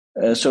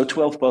 So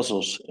 12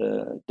 puzzles.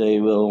 They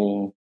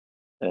will.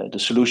 The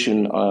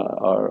solution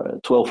are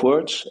 12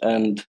 words,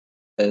 and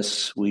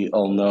as we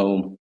all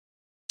know,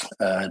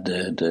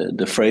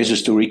 the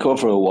phrases to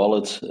recover a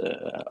wallet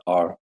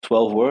are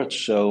 12 words.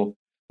 So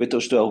with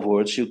those 12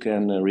 words, you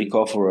can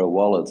recover a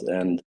wallet,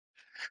 and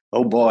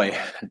oh boy,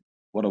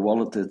 what a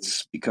wallet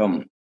it's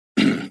become.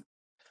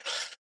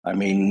 I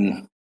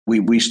mean,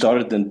 we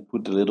started and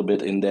put a little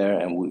bit in there,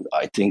 and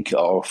I think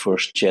our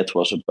first chat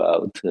was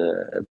about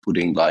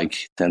putting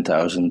like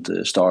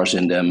 10,000 stars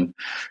in them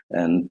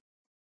and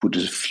put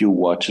a few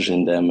watches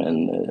in them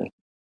and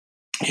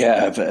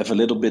have a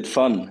little bit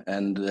fun.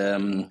 And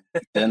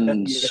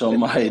then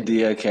some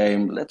idea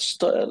came, let's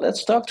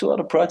talk to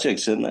other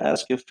projects and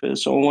ask if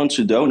someone wants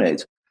to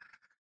donate.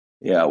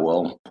 Yeah,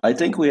 well, I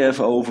think we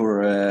have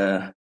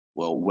over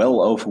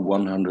well over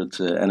 100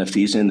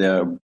 NFTs in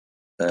there.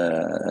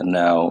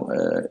 now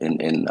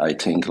in I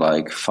think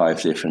like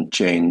 5 different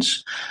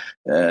chains.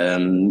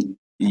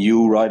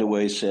 You right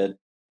away said,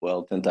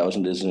 well,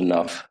 10,000 isn't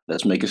enough.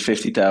 Let's make it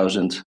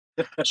 50,000.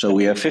 So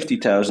we have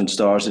 50,000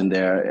 stars in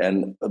there,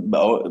 and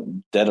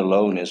that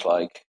alone is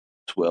like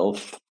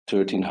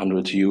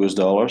 1,300 US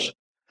dollars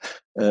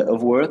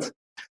of worth.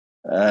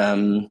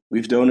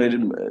 We've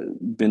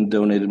been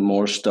donated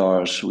more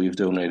stars. We've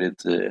donated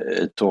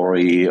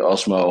Tori,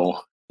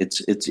 Osmo.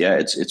 It's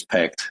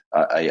packed.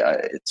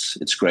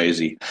 It's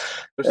crazy.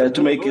 There's some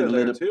To make Hula it a in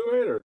there little, too,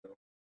 right? Or no?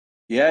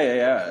 yeah,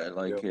 Yeah.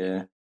 like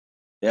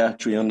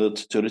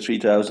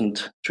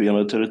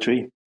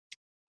 333,333.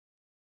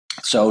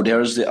 So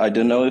there's I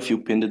don't know if you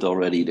pinned it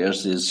already.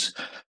 There's this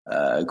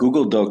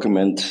Google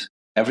document.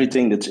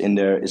 Everything that's in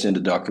there is in the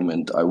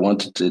document. I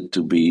wanted it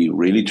to be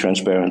really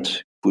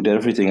transparent, put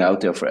everything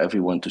out there for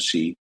everyone to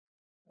see.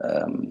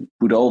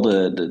 Put all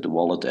the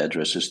wallet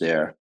addresses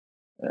there.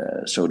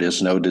 So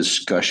there's no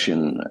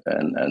discussion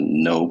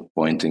and no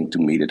pointing to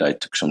me that I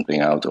took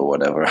something out or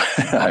whatever.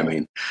 I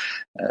mean,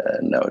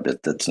 no,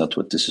 that's not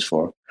what this is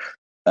for.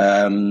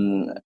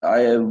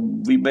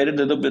 We made it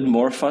a little bit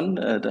more fun.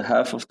 The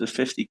half of the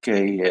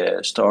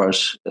 50K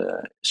stars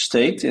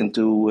staked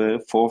into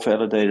 4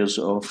 validators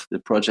of the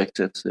project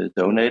that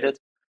donated.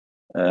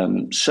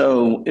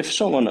 So if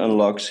someone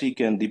unlocks, he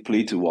can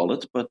deplete the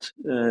wallet, but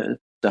the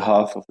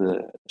half of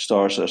the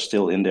stars are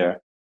still in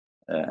there,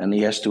 and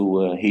he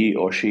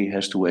or she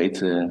has to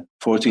wait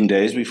 14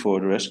 days before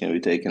the rest can be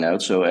taken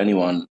out. So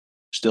anyone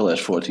still has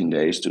 14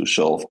 days to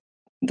solve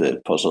the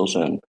puzzles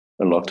and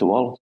unlock the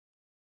wallet.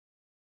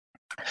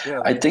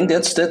 Yeah, I that's think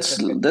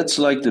that's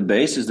like the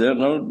basis. There are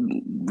no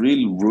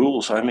real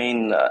rules. I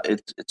mean,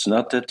 it's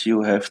not that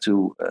you have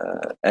to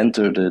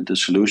enter the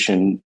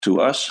solution to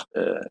us.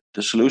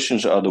 The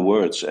solutions are the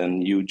words,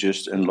 and you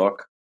just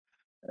unlock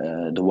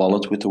the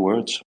wallet with the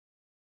words.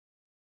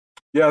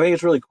 yeah. I think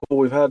it's really cool.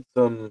 We've had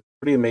some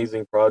pretty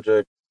amazing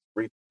projects,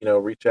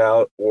 reach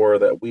out, or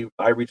that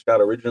I reached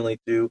out originally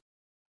to.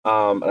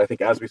 And I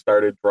think as we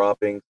started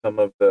dropping some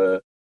of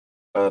the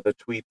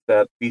tweets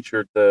that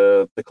featured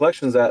the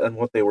collections that and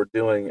what they were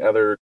doing,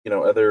 other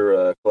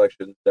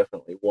collections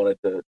definitely wanted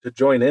to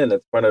join in.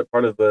 It's part of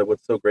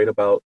what's so great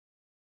about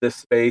this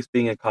space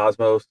being in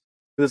Cosmos.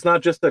 'Cause it's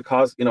not just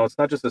it's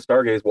not just a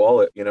Stargaze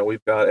wallet.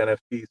 We've got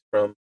NFTs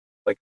from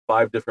like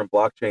 5 different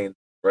blockchains,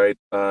 right?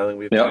 And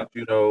we've Yeah,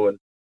 Juno and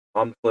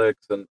Omniflix,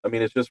 and I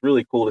mean it's just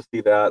really cool to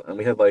see that. And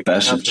we had like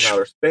Cats from passage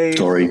Outer Space,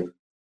 story.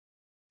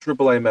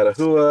 AAA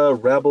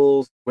Metahua,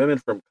 Rebels, Women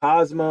from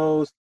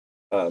Cosmos,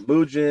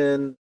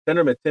 Muujin,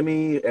 Tendermint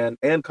Timmy,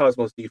 and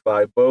Cosmos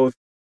DeFi both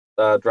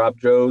drop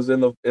Joes in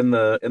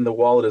the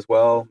wallet as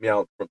well.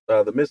 Meow from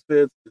the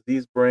Misfits,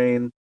 Disease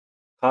Brain,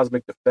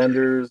 Cosmic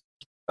Defenders,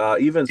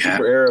 even Yeah,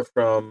 Super Era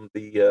from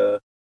the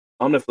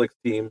Omniflix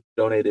team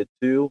donated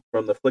too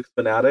from the Flix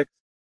Fanatics.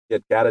 You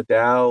had Gata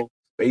Dow,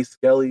 Space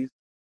Skellies,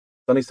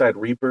 Sunnyside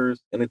Reapers,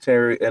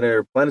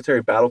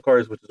 Interplanetary Battle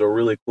Cards, which is a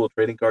really cool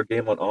trading card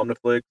game on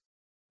Omniflix.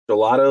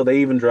 Gelato, they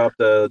even dropped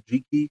a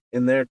G Key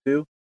in there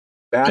too.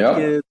 Bat yeah,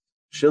 Kids,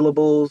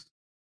 Shillables,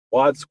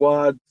 Wad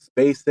Squad,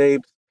 Space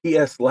Apes,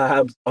 PS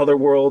Labs,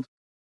 Otherworld,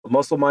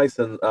 Muscle Mice,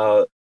 and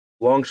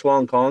Long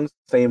Schlong Kongs,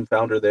 same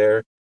founder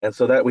there. And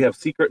so that we have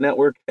Secret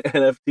Network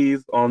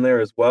NFTs on there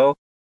as well.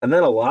 And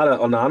then a lot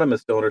of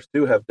anonymous donors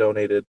too have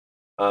donated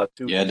yeah.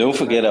 to Don't the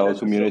forget package. our That's just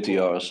so community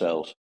cool.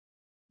 ourselves.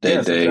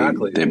 Yes,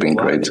 exactly. They've been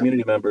A lot of great.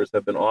 community members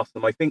have been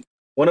awesome. I think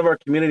one of our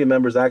community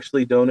members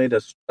actually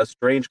donated a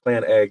Strange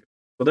Clan egg.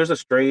 So there's a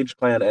Strange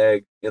Clan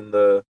egg in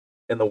the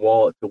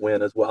wallet to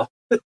win as well.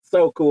 It's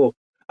so cool.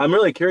 I'm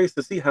really curious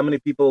to see how many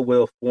people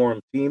will form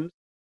teams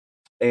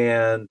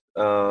and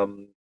how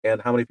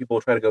many people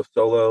will try to go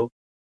solo,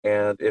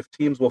 and if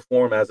teams will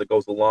form as it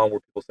goes along,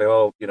 where people say,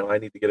 "Oh, I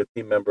need to get a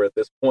team member at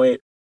this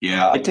point."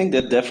 Yeah, I think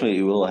that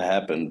definitely will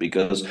happen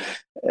because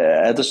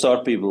at the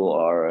start, people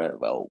are,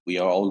 well, we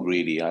are all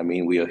greedy. I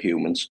mean, we are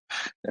humans.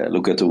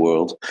 Look at the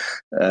world.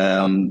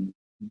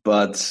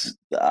 But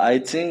I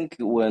think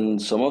when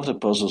some of the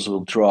puzzles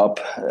will drop,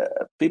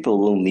 people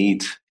will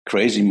need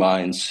crazy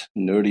minds,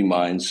 nerdy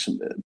minds,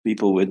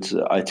 people with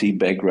IT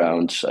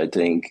backgrounds, I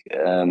think.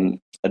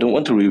 I don't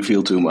want to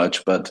reveal too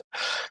much, but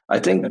I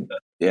think,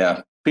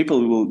 yeah,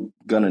 people will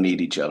gonna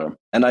need each other.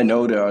 And I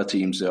know there are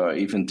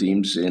even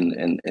teams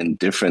in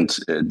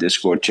different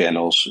Discord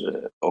channels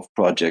of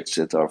projects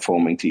that are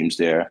forming teams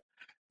there.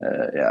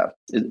 Yeah,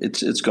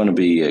 it's going to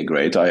be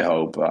great. I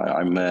hope.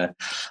 I'm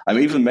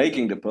even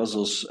making the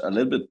puzzles a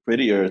little bit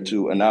prettier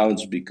to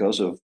announce because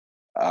of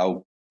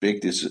how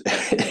big this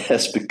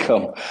has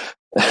become.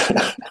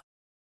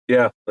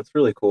 Yeah, that's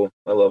really cool.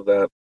 I love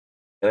that,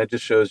 and it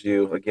just shows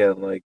you again,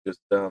 like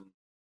just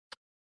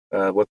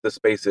what this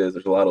space is.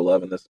 There's a lot of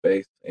love in this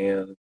space,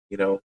 and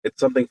it's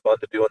something fun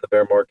to do in the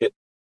bear market.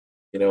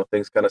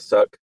 Things kind of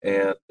suck,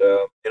 and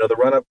the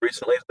run up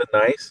recently has been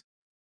nice.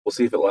 We'll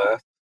see if it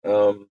lasts.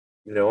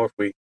 If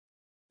we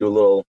do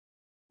a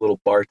little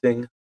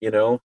barting,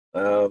 in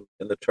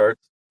the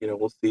charts,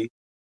 we'll see.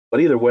 But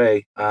either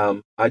way,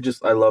 I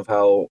love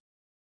how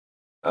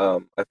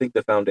I think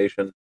the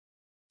foundation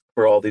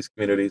for all these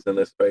communities in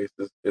this space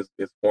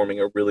is forming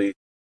a really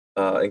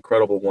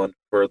incredible one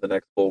for the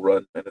next bull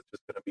run, and it's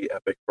just going to be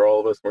epic for all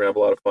of us. We're going to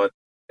have a lot of fun,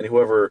 and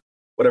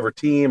whatever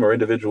team or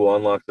individual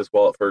unlocks this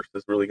wallet first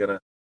is really going to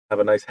have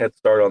a nice head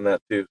start on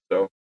that too.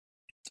 So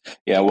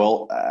Yeah,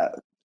 well,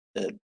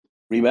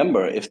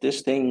 remember, if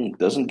this thing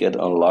doesn't get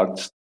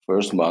unlocked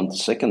first month,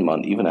 second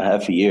month, even a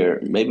half a year,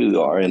 maybe we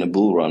are in a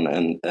bull run,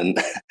 and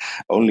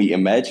only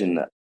imagine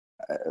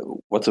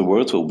what the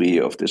worth will be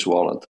of this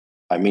wallet.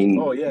 I oh mean,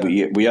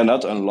 yeah. we are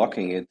not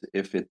unlocking it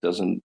if it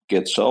doesn't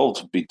get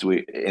solved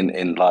between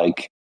in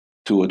like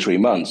 2 or 3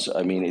 months.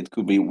 I mean, it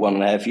could be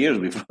 1.5 years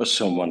before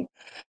someone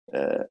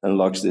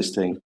unlocks this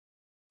thing.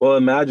 Well,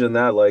 imagine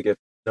that, like if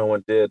no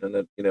one did, and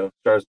then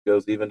stars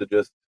goes even to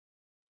just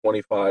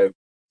 25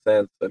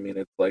 cents. I mean,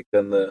 it's like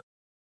then the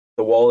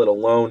wallet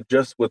alone,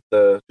 just with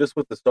the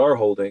star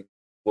holding,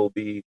 will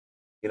be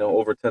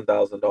over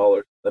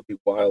 $10,000. That'd be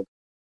wild.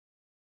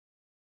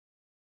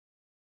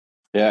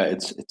 Yeah,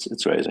 it's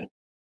crazy.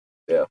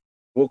 Yeah.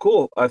 Well,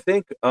 cool. I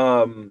think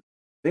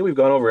we've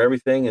gone over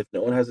everything. If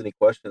no one has any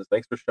questions,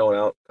 thanks for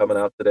coming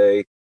out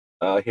today,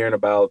 hearing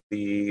about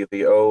the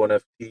O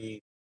NFT,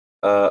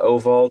 O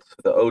Vault,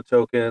 the O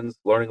tokens,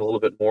 learning a little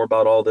bit more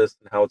about all this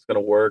and how it's going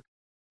to work.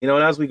 And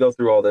as we go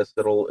through all this,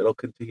 it'll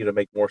continue to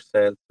make more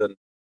sense. And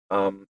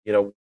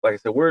like I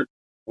said, we're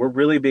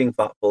really being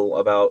thoughtful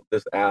about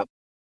this app,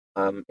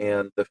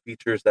 and the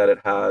features that it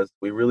has.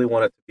 We really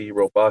want it to be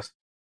robust,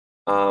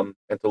 and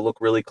to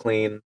look really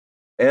clean.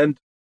 And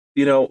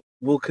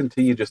we'll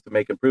continue just to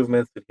make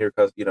improvements and hear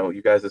because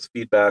you guys'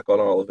 feedback on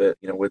all of it.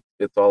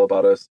 It's all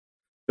about us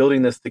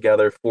building this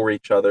together for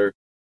each other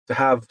to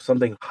have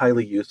something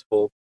highly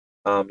useful.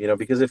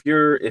 Because if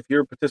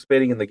you're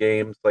participating in the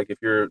games, like if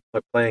you're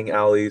playing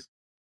alleys,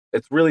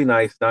 it's really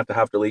nice not to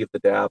have to leave the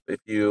DApp if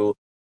you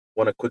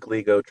want to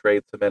quickly go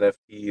trade some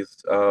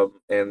NFTs,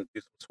 and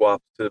do some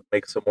swaps to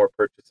make some more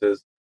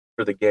purchases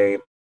for the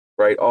game,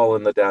 right? All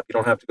in the DApp. You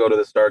don't have to go to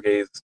the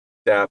Stargaze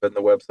DApp and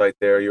the website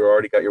there. You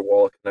already got your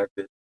wallet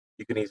connected.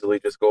 You can easily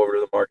just go over to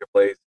the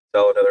marketplace,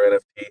 sell another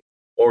NFT,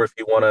 or if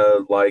you want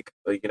to,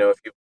 if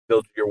you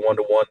build your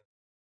one-to-one,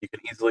 you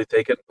can easily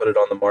take it and put it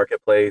on the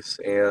marketplace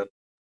and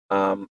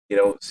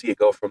see it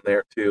go from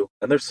there too.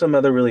 And there's some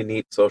other really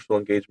neat social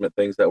engagement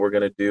things that we're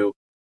going to do.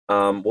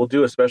 We'll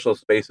do a special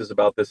spaces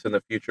about this in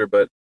the future,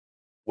 but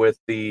with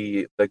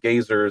the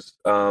Gazers,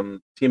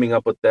 teaming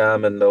up with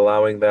them and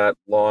allowing that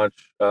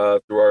launch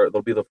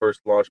they'll be the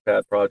first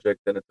Launchpad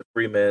project, and it's a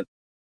free mint,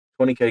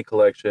 20K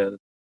collection,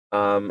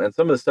 and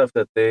some of the stuff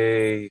that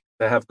they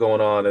have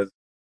going on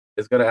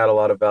is going to add a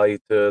lot of value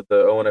to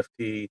the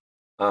ONFT,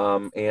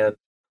 and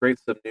create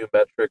some new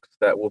metrics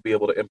that we'll be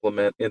able to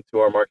implement into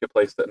our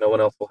marketplace that no one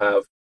else will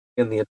have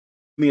in the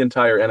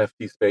entire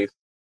NFT space.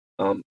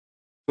 So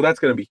that's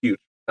going to be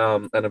huge,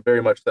 and it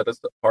very much set us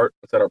apart,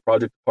 set our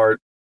project apart.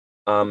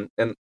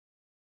 And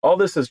all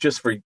this is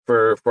just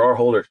for our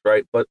holders,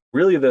 right? But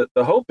really, the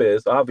hope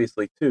is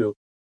obviously too,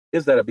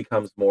 is that it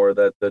becomes more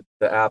that the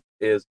app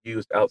is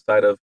used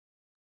outside of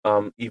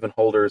even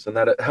holders, and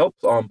that it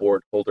helps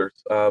onboard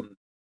holders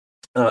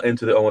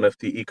into the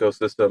ONFT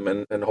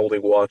ecosystem, and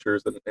holding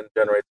watchers, and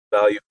generates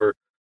value for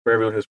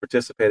everyone who's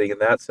participating in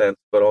that sense.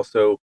 But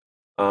also,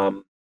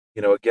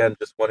 again,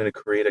 just wanting to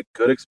create a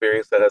good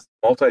experience that has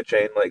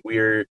multi-chain. Like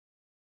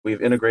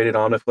we've integrated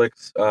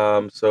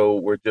Omniflix, so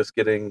we're just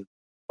getting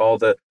all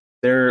the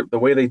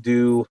way they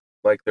do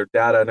like their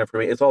data and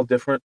information. It's all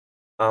different,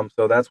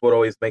 so that's what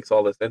always makes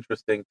all this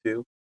interesting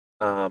too.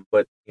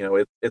 But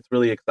it's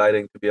really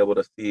exciting to be able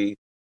to see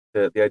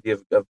the idea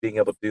of being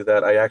able to do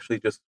that. I actually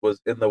just was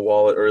in the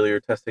wallet earlier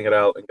testing it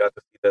out and got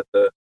to see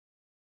that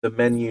the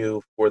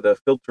menu for the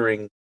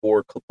filtering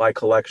by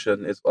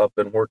collection is up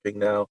and working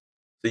now.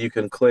 So you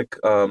can click,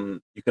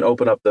 you can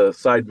open up the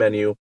side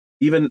menu.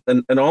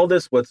 And all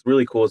this, what's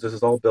really cool is this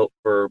is all built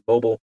for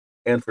mobile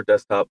and for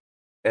desktop,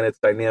 and it's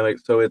dynamic.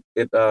 So it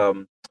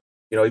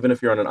even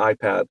if you're on an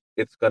iPad,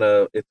 it's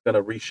gonna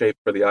reshape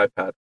for the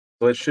iPad.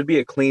 So it should be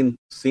a clean,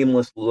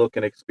 seamless look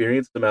and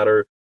experience, no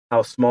matter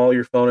how small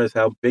your phone is,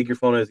 how big your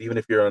phone is, even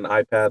if you're on an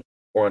iPad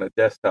or on a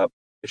desktop.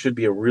 It should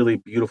be a really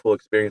beautiful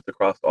experience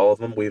across all of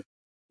them.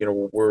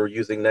 We're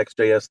using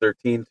Next.js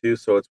 13 too,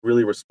 so it's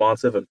really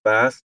responsive and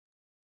fast,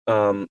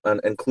 and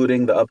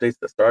including the updates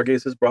that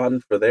Stargaze has brought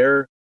in for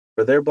their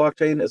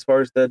blockchain as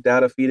far as the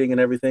data feeding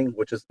and everything,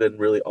 which has been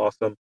really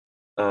awesome,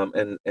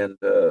 and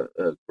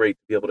great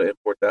to be able to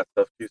import that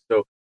stuff too.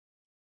 So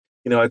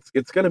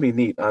it's going to be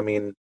neat. I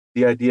mean,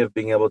 the idea of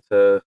being able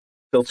to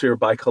filter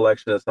by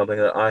collection is something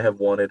that I have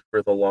wanted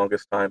for the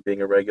longest time, being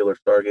a regular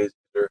Stargaze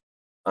user,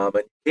 and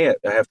you can't.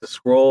 I have to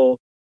scroll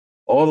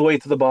all the way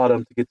to the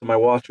bottom to get to my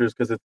watchers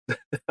because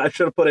I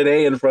should have put an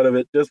A in front of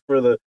it just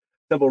for the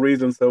simple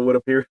reason so it would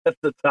appear at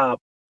the top.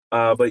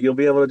 But you'll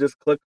be able to just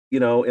click,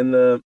 in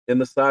the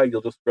side.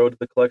 You'll just go to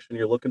the collection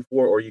you're looking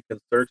for, or you can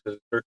search. There's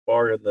a search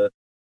bar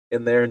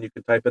in there, and you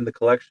can type in the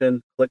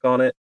collection, click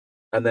on it,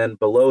 and then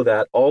below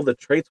that, all the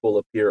traits will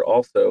appear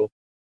also.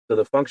 So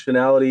the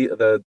functionality,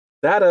 the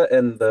data,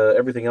 and the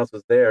everything else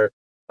is there.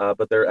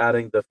 but they're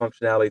adding the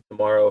functionality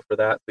tomorrow for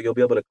that. So you'll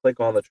be able to click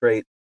on the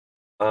trait,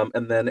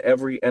 and then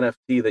every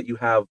NFT that you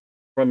have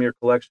from your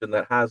collection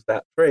that has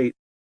that trait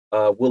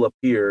will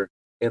appear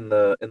in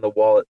the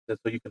wallet, and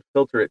so you can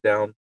filter it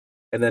down.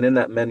 And then in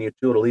that menu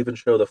too, it'll even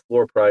show the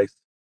floor price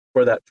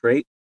for that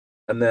trait.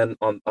 And then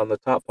on the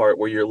top part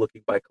where you're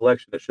looking by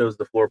collection, it shows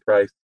the floor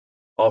price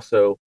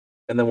also.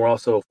 And then we're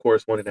also, of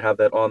course, wanting to have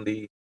that on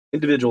the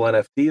individual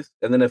NFTs.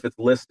 And then if it's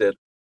listed,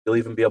 you'll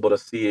even be able to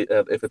see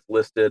if it's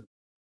listed,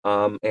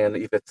 and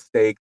if it's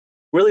staked.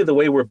 Really, the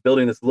way we're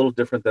building is a little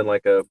different than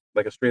like a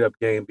straight up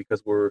game,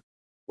 because we're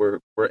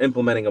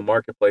implementing a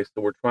marketplace.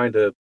 So we're trying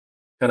to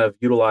kind of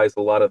utilize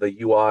a lot of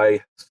the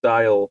UI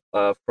style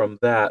from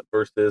that,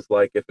 versus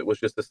like if it was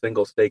just a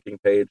single staking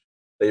page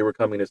that you were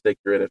coming to stake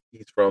your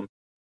NFTs from.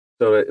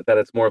 So that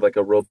it's more of like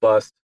a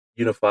robust,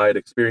 unified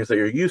experience that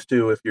you're used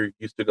to if you're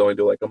used to going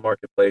to like a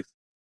marketplace.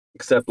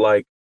 Except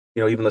like,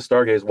 even the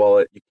Stargaze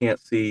wallet, you can't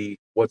see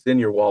what's in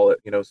your wallet.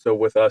 So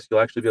with us,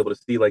 you'll actually be able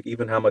to see like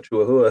even how much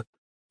hua hua.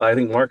 I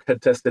think Mark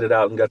had tested it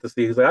out and got to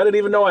see. He's like, I didn't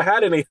even know I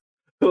had any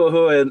hua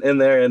hua in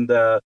there, and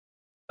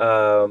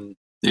um,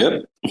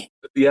 Yep.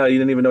 yeah, you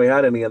didn't even know he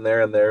had any in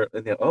there,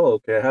 and oh,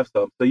 okay, I have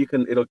some. So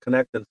it'll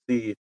connect and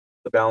see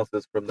the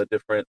balances from the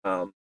different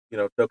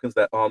tokens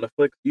that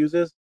Omniflix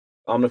uses.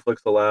 Omniflix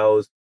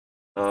allows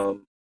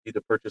you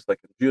to purchase like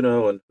in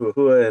Juno and Hua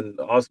Hua and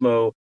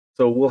Osmo.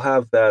 So we'll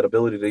have that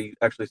ability to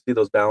actually see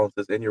those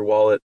balances in your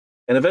wallet,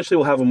 and eventually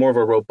we'll have a more of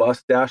a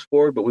robust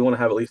dashboard. But we want to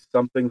have at least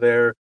something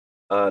there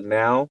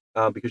now,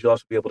 because you'll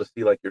also be able to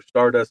see like your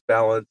Stardust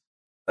balance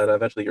and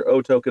eventually your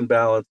O token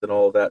balance and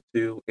all of that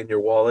too in your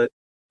wallet,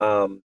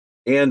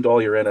 and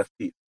all your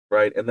NFTs,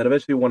 right? And then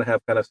eventually we want to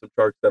have kind of some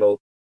charts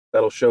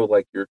that'll show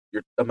like your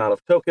amount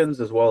of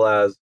tokens, as well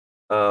as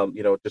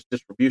just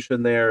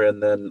distribution there,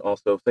 and then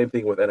also same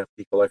thing with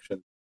NFT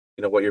collection.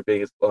 What your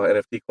biggest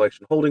NFT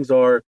collection holdings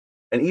are,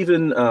 and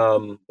even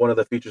one of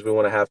the features we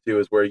want to have too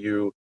is where if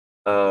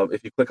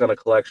you click on a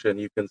collection,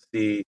 you can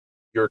see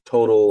your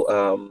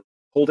total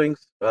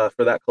holdings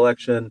for that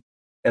collection,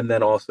 and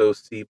then also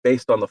see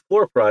based on the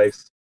floor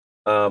price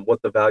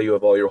what the value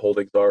of all your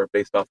holdings are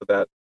based off of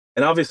that.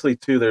 And obviously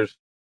too, there's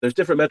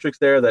different metrics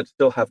there that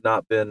still have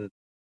not been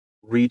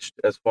reached,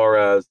 as far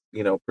as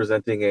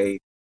presenting a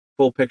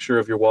full picture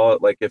of your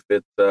wallet, like if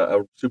it's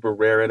a super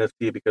rare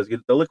NFT, because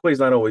the liquidity is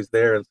not always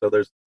there, and so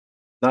there's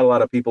not a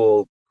lot of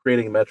people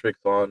creating metrics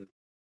on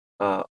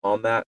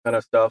that kind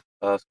of stuff,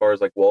 as far as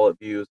like wallet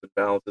views and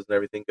balances and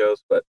everything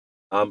goes. But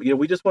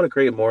we just want to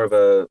create more of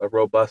a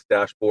robust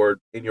dashboard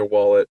in your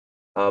wallet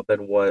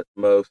than what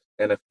most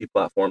NFT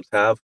platforms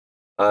have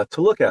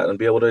to look at and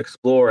be able to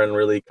explore and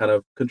really kind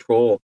of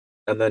control,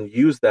 and then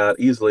use that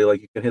easily.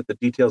 Like you can hit the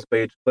details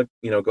page, click,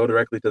 go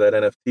directly to that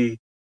NFT,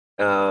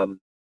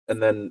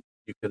 and then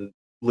you can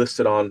list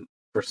it on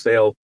for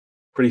sale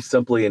pretty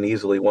simply and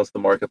easily once the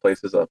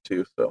marketplace is up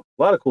too. So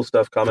a lot of cool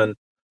stuff coming.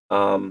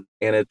 And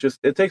it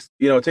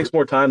takes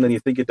more time than you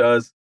think it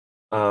does.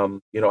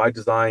 I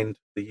designed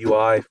the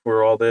UI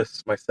for all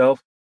this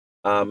myself.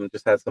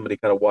 Just had somebody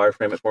kind of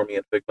wireframe it for me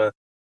in Figma.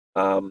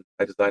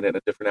 I designed it in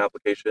a different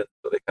application,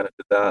 so they kind of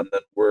did that, and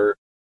then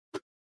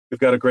we've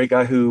got a great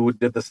guy who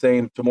did the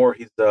same. Timur,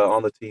 he's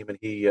on the team, and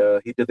he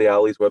did the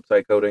Owlie's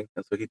website coding,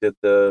 and so he did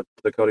the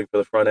coding for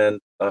the front end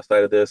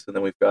side of this, and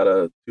then we've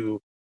got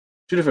two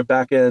different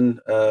back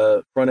end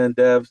front end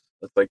devs.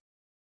 It's like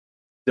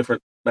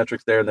different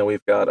metrics there, and then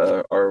we've got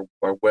our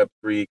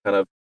Web3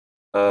 kind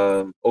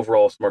of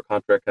overall smart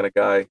contract kind of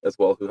guy as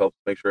well, who helps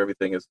make sure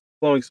everything is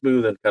flowing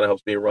smooth and kind of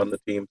helps me run the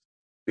teams,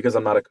 because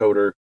I'm not a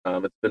coder.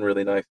 It's been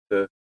really nice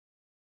to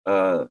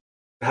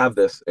have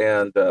this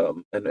and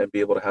be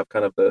able to have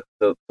kind of the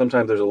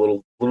sometimes there's a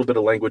little bit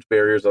of language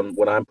barriers on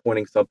when I'm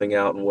pointing something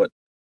out and what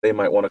they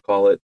might want to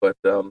call it, but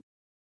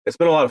it's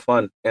been a lot of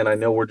fun, and I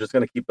know we're just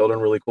going to keep building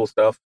really cool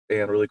stuff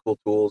and really cool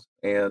tools,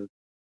 and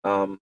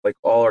like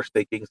all our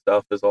staking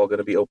stuff is all going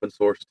to be open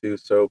source too,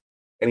 so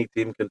any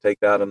team can take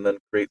that and then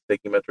create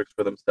staking metrics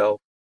for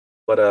themselves.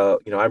 But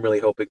I'm really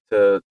hoping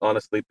to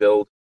honestly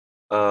build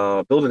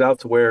it out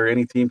to where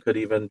any team could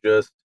even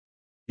just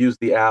use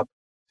the app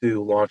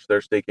to launch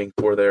their staking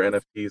for their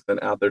NFTs,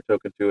 and add their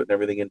token to it and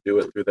everything, and do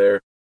it through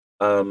there,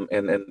 and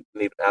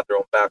even add their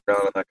own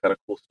background and that kind of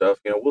cool stuff.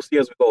 We'll see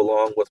as we go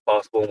along what's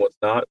possible and what's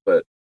not,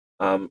 but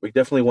we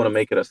definitely want to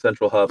make it a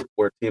central hub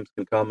where teams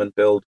can come and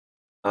build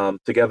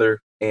together,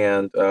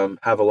 and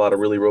have a lot of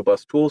really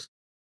robust tools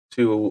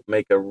to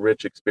make a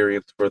rich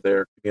experience for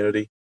their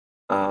community,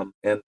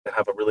 and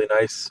have a really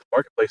nice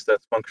marketplace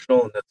that's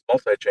functional and that's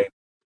multi-chain.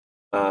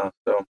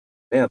 So,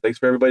 man, thanks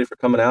for everybody for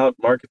coming out.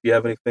 Mark, if you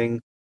have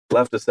anything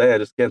left to say, I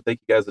just can't thank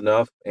you guys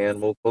enough,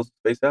 and we'll close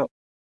the space out.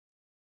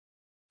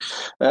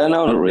 No,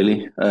 not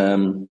really.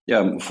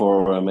 Yeah,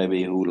 for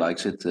maybe who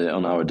likes it,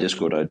 on our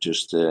Discord, I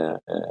just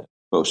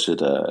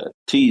posted a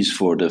tease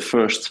for the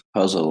first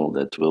puzzle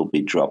that will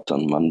be dropped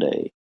on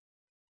Monday.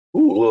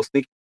 Ooh, a little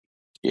sneak.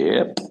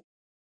 Yep.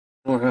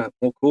 All right.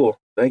 Well, cool.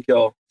 Thank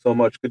y'all so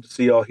much. Good to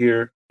see y'all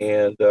here,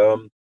 and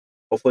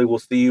hopefully we'll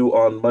see you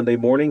on Monday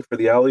morning for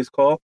the Owlies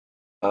call,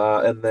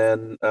 and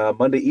then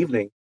Monday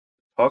evening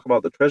talk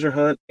about the treasure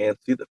hunt and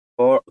see the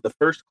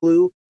first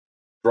clue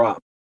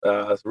drop.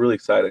 It's really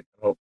exciting.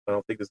 I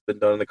don't think it's been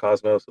done in the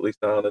Cosmos, at least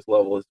not on this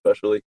level,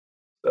 especially.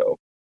 So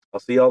I'll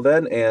see y'all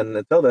then, and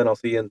until then, I'll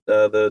see you in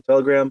the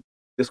Telegram,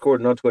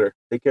 Discord, and on Twitter.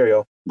 Take care,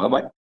 y'all.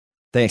 Bye-bye.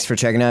 Thanks for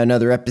checking out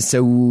another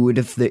episode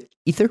of The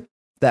Ether.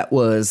 That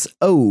was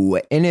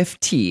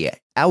OhhNFT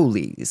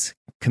Owlie's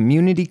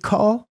community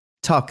call,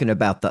 talking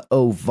about the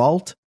O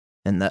Vault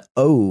and the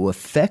O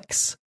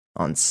effects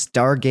on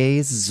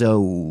Stargaze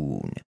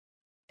Zone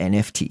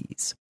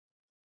NFTs.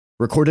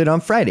 Recorded on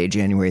Friday,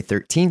 January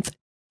 13th,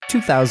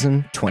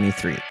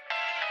 2023.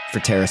 For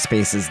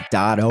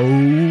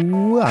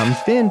TerraSpaces.o, I'm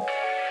Finn.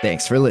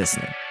 Thanks for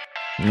listening.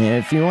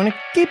 And if you want to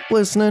keep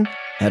listening,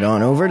 head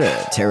on over to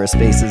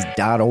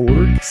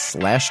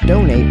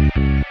TerraSpaces.org/donate.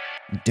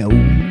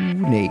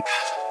 Donate.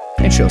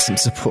 And show some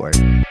support.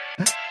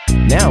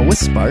 Now with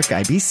Spark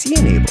IBC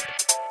enabled.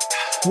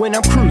 When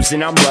I'm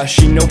cruising, I'm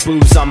rushing, no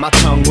booze on my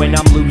tongue. When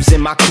I'm losing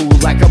my cool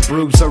like a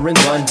bruiser in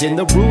London.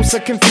 The rules are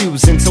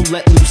confusing, so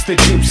let loose the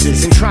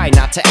juices and try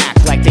not to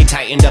act like they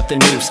tightened up the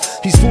noose.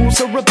 These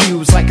fools are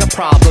abused like a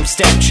problem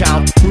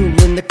stepchild,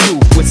 ruling the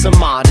coop with some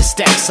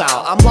modest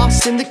exile. I'm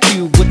lost in the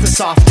cube with the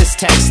softest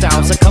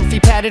textiles, a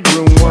comfy padded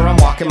room where I'm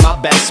walking my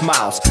best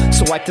miles.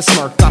 So wipe the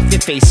smirk off your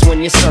face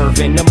when you're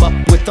serving. I'm up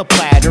with a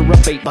platter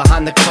of bait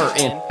behind the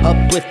curtain.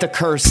 Uplift the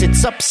curse,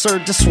 it's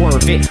absurd to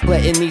swerve it,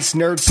 letting these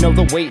nerds know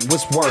the wait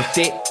was worth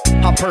it.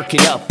 I'll perk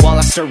it up while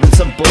I stir in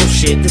some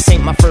bullshit. This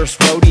ain't my first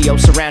rodeo,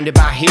 surrounded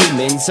by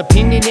humans,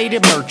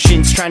 opinionated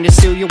merchants trying to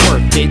steal your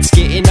worth. It's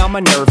getting on my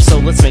nerves, so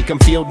let's make them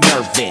feel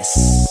nervous.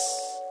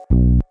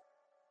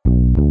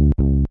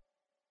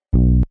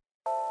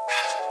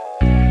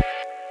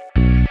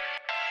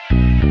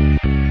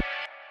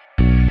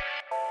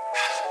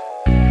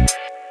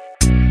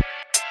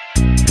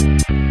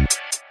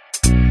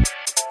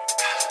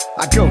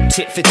 I go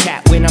tit for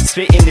tat when I'm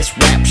spitting this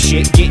rap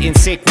shit, getting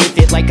sick with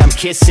it like I'm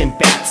kissing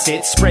bats.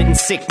 It's spreading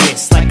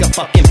sickness like a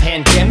fucking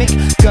pandemic.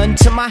 Gun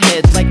to my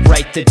head like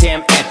write the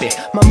damn epic.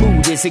 My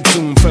mood is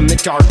exhumed from the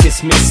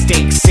darkest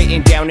mistakes.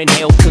 Sitting down in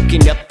hell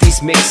cooking up these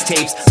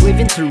mixtapes,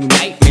 living through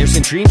nightmares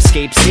and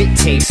dreamscapes. It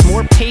takes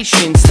more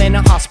patience than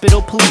a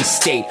hospital police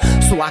state.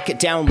 So lock it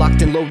down,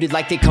 locked and loaded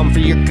like they come for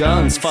your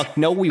guns. Fuck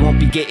no, we won't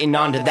be getting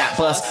onto that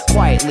bus.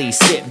 Quietly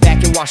sit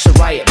back and watch the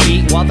riot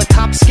beat while the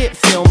cops get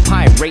filmed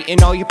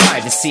pirating all your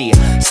privacy.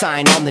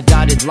 Sign on the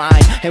dotted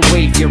line and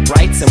waive your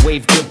rights and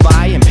wave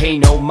goodbye and pay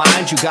no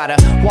mind. You gotta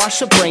wash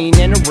the brain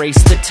and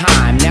erase the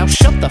time. Now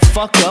shut the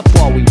fuck up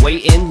while we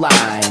wait in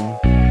line.